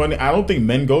know, it's funny. I don't think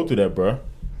men go through that, bro.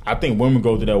 I think women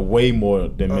go through that way more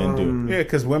than men do. Yeah,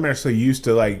 because women are so used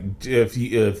to like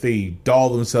if they doll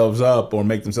themselves up or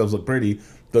make themselves look pretty,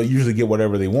 they'll usually get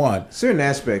whatever they want. Certain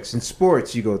aspects in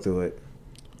sports, you go through it.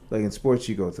 Like in sports,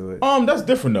 you go through it. That's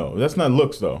different though. That's not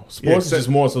looks though. Sports is just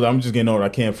more so that I'm just getting older. I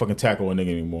can't fucking tackle a nigga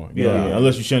anymore. You know what I mean?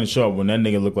 Unless you Shannon Sharp when that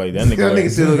nigga look like that nigga. That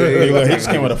nigga still look like he just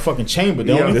came out of a fucking chamber.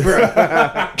 They only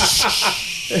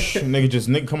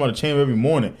nigga come out of chamber every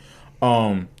morning.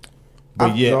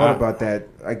 But I thought about that.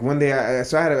 Like one day,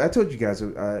 I told you guys,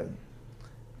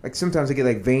 like sometimes I get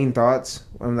like vain thoughts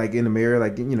when I'm like in the mirror,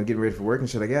 like you know, getting ready for work and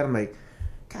shit like that. I'm like,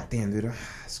 God damn, dude,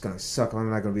 it's gonna suck. I'm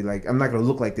not gonna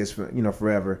look like this,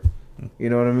 forever. You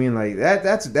know what I mean? Like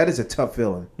that is a tough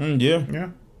feeling. Yeah.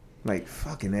 Like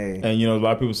fucking A. And you know, a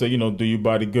lot of people say, you know, do your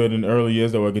body good in the early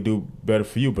years that way I could do better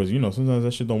for you. But you know, sometimes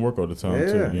that shit don't work all the time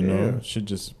too. You know, shit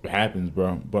just happens,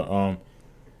 bro. But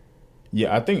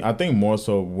yeah, I think more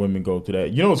so women go through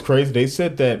that. You know what's crazy? They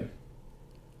said that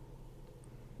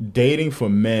dating for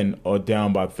men are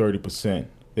down by 30%.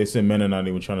 They said men are not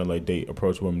even trying to like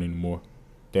approach women anymore.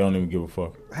 They don't even give a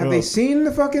fuck. Have they seen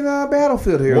the fucking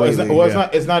battlefield here?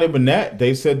 It's not even that.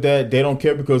 They said that they don't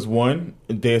care because one,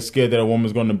 they're scared that a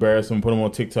woman's going to embarrass them and put them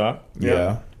on TikTok.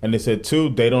 Yeah. And they said two,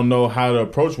 they don't know how to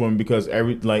approach women because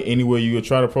anywhere you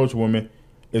try to approach women,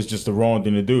 it's just the wrong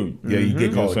thing to do. Yeah, you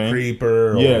get called a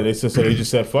creeper. Yeah, they said so. They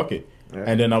just said fuck it. Yeah.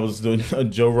 And then I was doing a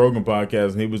Joe Rogan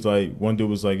podcast, and he was like, one dude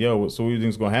was like, "Yo, so what do you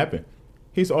think's gonna happen?"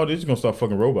 He said, "Oh, they're just gonna start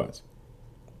fucking robots."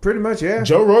 Pretty much, yeah.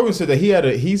 Joe Rogan said that he had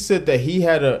a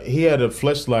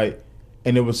fleshlight,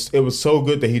 and it was so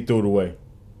good that he threw it away.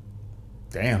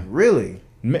 Damn, really?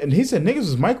 Man, he said niggas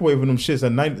was microwaving them shits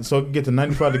at 90, so it could get to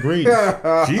 95 degrees. So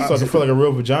I could feel like a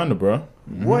real vagina, bro.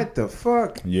 Mm-hmm. What the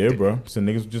fuck? Yeah, bro. So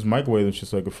niggas just microwave them shit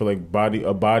so I could feel like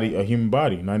a human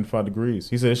body, 95 degrees.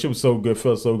 He said that shit was so good,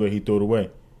 felt so good, he threw it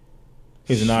away.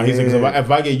 He said, nah. He said,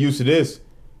 if I get used to this,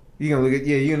 you gonna look at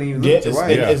you don't even look at your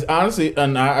wife. It's honestly,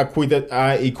 and I equate that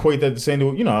the same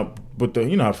thing. With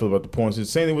how I feel about the porn. It's the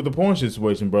same thing with the porn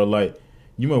situation, bro. Like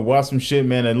you might watch some shit,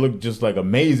 man, that look just like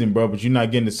amazing, bro, but you're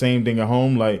not getting the same thing at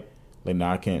home. Like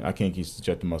nah, I can't keep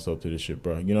subjecting myself to this shit,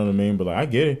 bro. You know what I mean? But like, I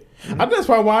get it. I think that's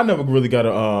probably why I never really got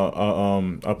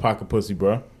a pocket pussy,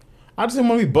 bro. I just didn't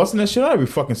want to be busting that shit out every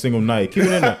fucking single night. Keep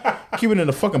it in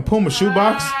the fucking Puma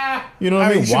shoebox. You know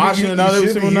what I mean? Washing it out every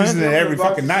single night. Using it every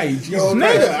fucking night.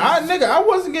 Nigga, I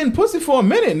wasn't getting pussy for a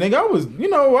minute, nigga.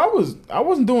 I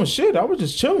wasn't doing shit. I was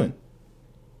just chilling.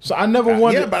 So I never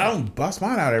wanted. Yeah, but I don't bust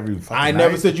mine out every fucking night. I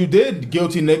never said you did,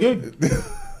 guilty nigga.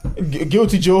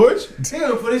 Guilty George. He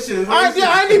gonna put this shit.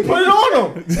 I ain't put it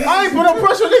on him. I ain't put no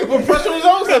pressure on nigga. Put pressure on his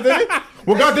own stuff, nigga.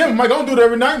 Well, goddamn, Mike, I don't do it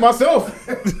every night myself.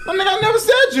 Nigga, I never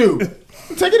said you.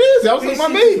 Take it easy. I was talking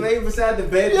about me. Laying beside the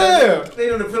bed. Yeah.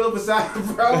 Laying on the pillow beside the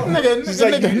bro. Nigga,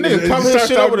 cover his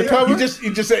shit over the cover.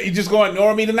 You just gonna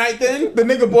ignore me tonight then? The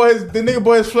nigga boy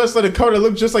his fleshlight a cover that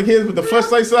looked just like his with the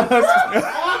fleshlight size.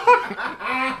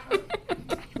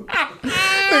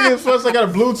 Nigga, his fleshlight got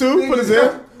a Bluetooth. Put his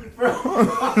head.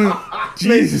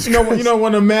 Jesus, you know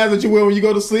one of the masks that you wear when you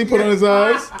go to sleep. Put on his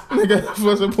eyes. Nigga,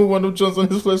 fleshlight put one of them chunks on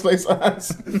his fleshlight's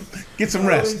eyes. Get some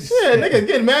rest. Yeah, nigga,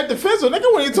 getting mad defensive.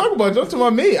 Nigga, what are you talking about? Don't talk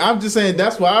about me. I'm just saying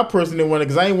that's why I personally didn't want it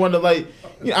because I ain't want to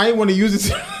I ain't want to use it.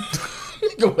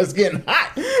 Nigga was getting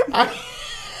hot.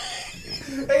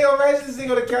 Hey, yo, imagine this nigga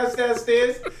on the couch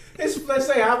downstairs. His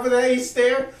fleshlight hopping that he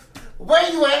stare.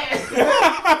 Where you at?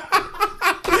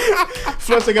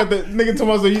 Fleshlight got the nigga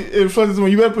talking about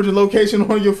you better put your location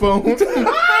on your phone.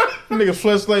 Nigga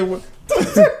fleshlight.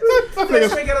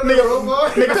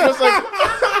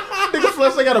 Nigga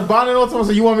fleshlight got a bonnet on.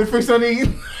 So you want me to fix something?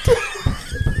 Nigga,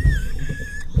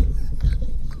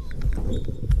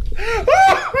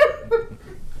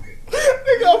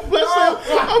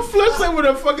 I'm fleshlight with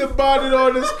a fucking bonnet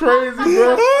on. It's crazy,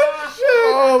 bro.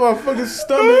 Oh, my fucking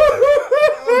stomach.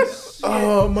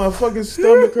 Oh, my fucking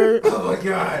stomach hurt. Oh my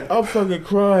god. I'm fucking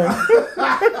crying.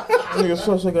 Nigga,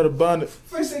 fleshlight got a bonnet.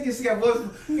 First thing he got one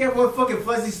fucking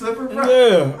fuzzy slipper, bro.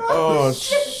 Yeah. Oh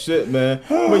shit, man.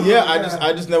 But yeah,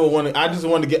 I just never wanted. I didn't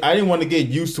want to get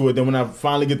used to it. Then when I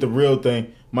finally get the real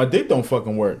thing, my dick don't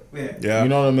fucking work. Yeah. You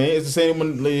know what I mean? It's the same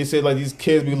when they say like these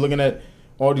kids be looking at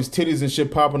all these titties and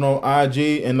shit popping on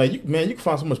IG, and like you can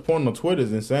find so much porn on Twitter.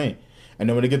 It's insane. And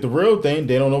then when they get the real thing,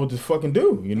 they don't know what to fucking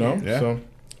do. You know? Yeah. So.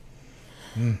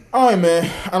 All right, man.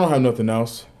 I don't have nothing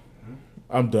else.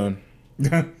 I'm done.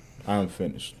 I'm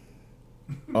finished.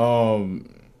 Anthony,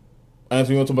 you want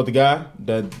to talk about the guy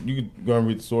that you could go and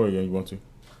read the story again? You want to?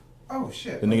 Oh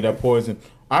shit! The nigga that poisoned.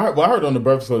 I heard on the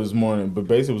Breakfast Club this morning, but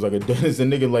basically it was like a dentist. The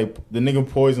nigga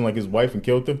poisoned like his wife and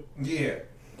killed her. Yeah.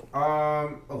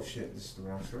 Oh shit! This is the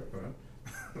wrong story.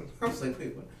 I was like,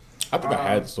 wait, what? I think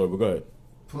I had the story, but go ahead.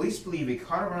 Police believe a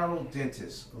Colorado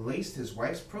dentist laced his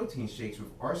wife's protein shakes with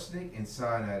arsenic and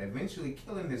cyanide, eventually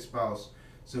killing his spouse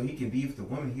so he can be with the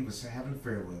woman he was having an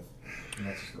affair with. And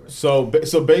that's the story.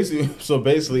 So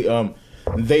basically,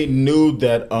 they knew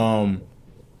that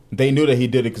he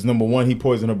did it because number one, he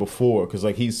poisoned her before because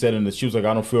like he said she was like,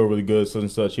 I don't feel really good, such and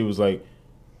such. He was like.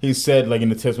 He said, like, in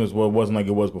the testaments, well, it wasn't like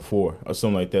it was before, or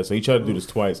something like that. So he tried to do this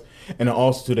twice. And then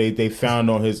also, they found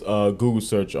on his Google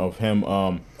search of him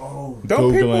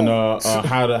Googling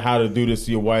how to do this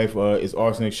to your wife, is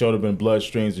arsenic, should have been blood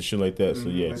streams and shit like that. So,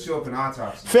 yeah. Let's show up an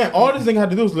autopsy. Fam, all this thing had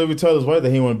to do was literally tell his wife that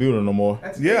he didn't want to be with her no more.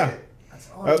 That's yeah. it.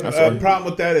 That's all. The problem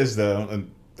with that is, though,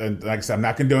 and like I said, I'm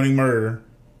not condoning murder.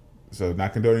 So,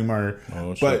 not condoning murder.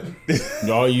 Oh, shit.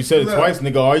 But you said it twice,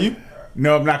 nigga, are you?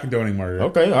 No, I'm not condoning murder.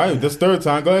 Okay, all right. This third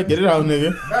time. Go ahead, get it out,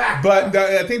 nigga. But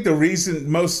I think the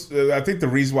reason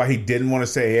why he didn't want to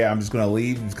say, yeah, I'm just going to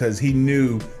leave, is because he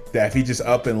knew that if he just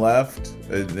up and left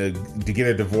to get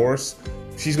a divorce,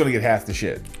 she's going to get half the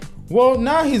shit. Well,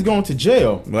 now he's going to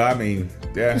jail. Well, I mean,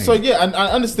 yeah. So yeah,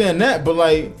 I understand that, but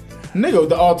like, nigga,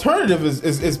 the alternative is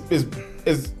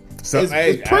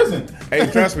prison. Hey,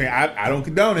 trust me, I don't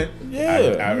condone it.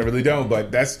 Yeah, I really don't.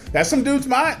 But that's some dude's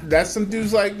like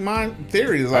mind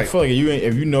theory. Like, I feel like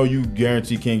if you know you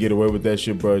guarantee can't get away with that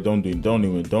shit, bro, don't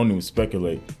even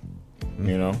speculate.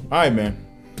 You know. All right, man.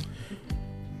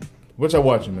 What y'all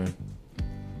watching, man?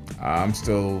 I'm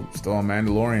still on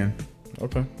Mandalorian.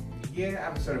 Okay. Yeah,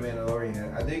 I'm sort of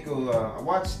Mandalorian. I did go. I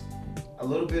watched a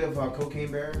little bit of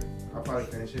Cocaine Bear. I'll probably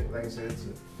finish it. Like I said, it's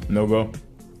no go.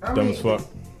 Dumb as fuck.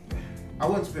 I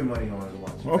wouldn't spend money on it to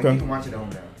watch Like, Okay. you can watch it at home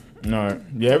now. All right.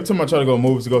 Yeah, every time I try to go to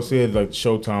movies to go see it, like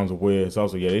Showtimes are weird. So I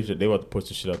was like, yeah, they about to push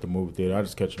the shit out the movie theater. I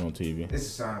just catch it on TV.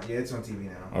 It's on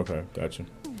TV now. Okay, gotcha.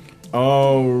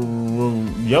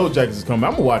 Yellow Jackets is coming.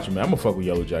 I'm gonna watch it, man. I'm gonna fuck with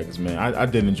Yellow Jackets, man. I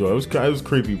did enjoy it. It was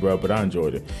creepy, bro, but I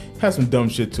enjoyed it. Had some dumb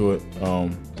shit to it.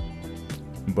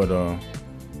 But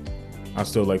I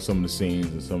still like some of the scenes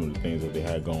and some of the things that they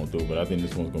had going through. But I think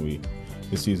this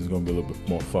season's gonna be a little bit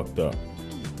more fucked up.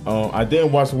 I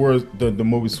didn't watch the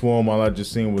movie Swarm. All I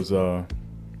just seen was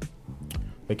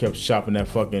they kept shopping that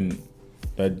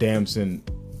Damson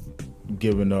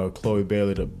giving Chloe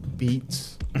Bailey the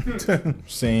beats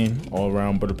scene all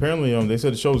around. But apparently they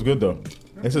said the show was good though.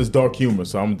 They said it's dark humor,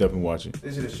 so I'm definitely watching.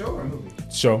 Is it a show or a movie?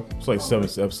 Show. It's like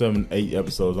 8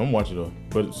 episodes. I'm watching it though.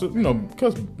 But it's,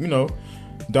 because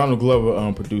Donald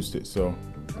Glover produced it, so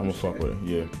I'm gonna fuck with it.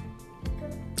 Yeah.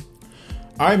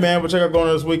 All right, man. What you got going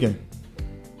on this weekend?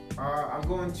 I'm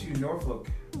going to Norfolk.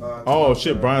 Oh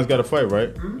shit, Brian's got a fight,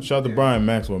 right? Mm-hmm. Shout out to Brian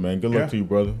Maxwell, man. Good luck to you,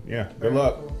 brother. Yeah, good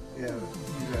luck. Yeah, he's doing a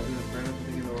brand new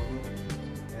thing in Norfolk,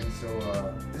 and so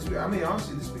this week, I mean,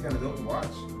 honestly, this would be kind of dope to watch.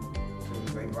 So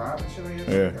like live and shit like that,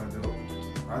 Yeah. kind of dope.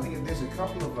 I think there's a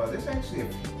couple of there's actually a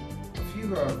few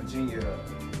Virginia.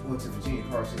 Well, it's a Virginia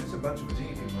car, so there's a bunch of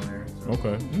Virginia people in there. So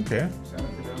Okay. Okay. shout out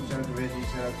to them. Shout out to Reggie.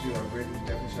 Shout out to Brittany.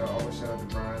 Definitely always shout out to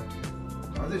Brian.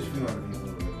 There's a few other people.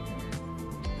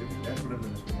 That's what I'm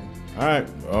doing this weekend. All right.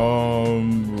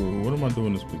 What am I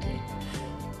doing this weekend?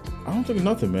 I don't think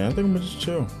nothing, man. I think I'm gonna just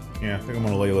chill. Yeah, I think I'm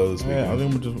gonna lay low this weekend. Yeah, I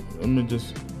think I'm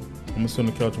gonna sit on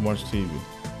the couch and watch TV.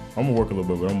 I'm gonna work a little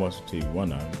bit, but I'm gonna watch the TV. Why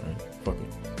not? Right? Fuck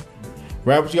it.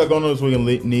 Rap, what you got going on this weekend,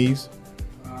 knees?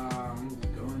 I'm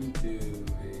going to a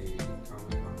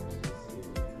Comic-Con.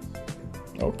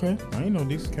 Okay, I ain't know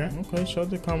DC. Okay, shout out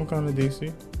to Comic-Con in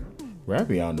DC.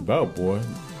 Rappy out and about, boy.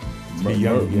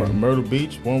 Myrtle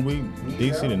Beach 1 week,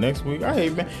 DC the next week. Hey,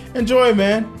 man, enjoy it,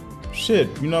 man. Shit,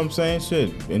 you know what I'm saying?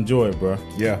 Shit, enjoy it, bro.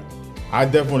 Yeah. I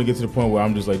definitely want to get to the point where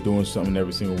I'm just like doing something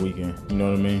every single weekend. You know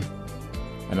what I mean?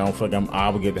 And I don't feel like I'm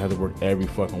obligated to have to work every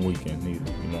fucking weekend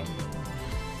neither. You know.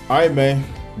 All right, man.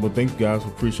 Well, thank you guys.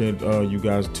 We appreciate you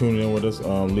guys tuning in with us.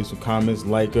 Leave some comments,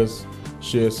 like us,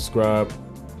 share, subscribe.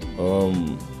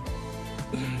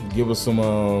 Give us some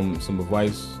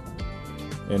advice.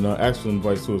 And ask for some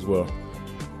advice too as well.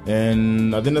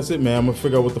 And I think that's it, man. I'm gonna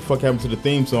figure out what the fuck happened to the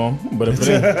theme song. But if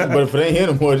it ain't here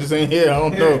no more, it just ain't here. I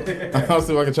don't know. I'll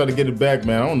see if I can try to get it back,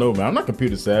 man. I don't know, man. I'm not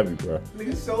computer savvy, bro.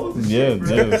 Nigga sold the Yeah, shit,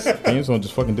 bro. this theme song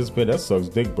just fucking disappeared. That sucks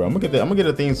dick, bro. I'm gonna get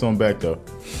a theme song back though.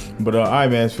 But all right,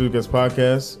 man. It's Future Guest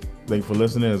Podcast. Thank you for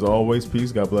listening. As always,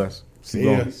 peace. God bless. See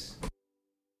ya. Peace.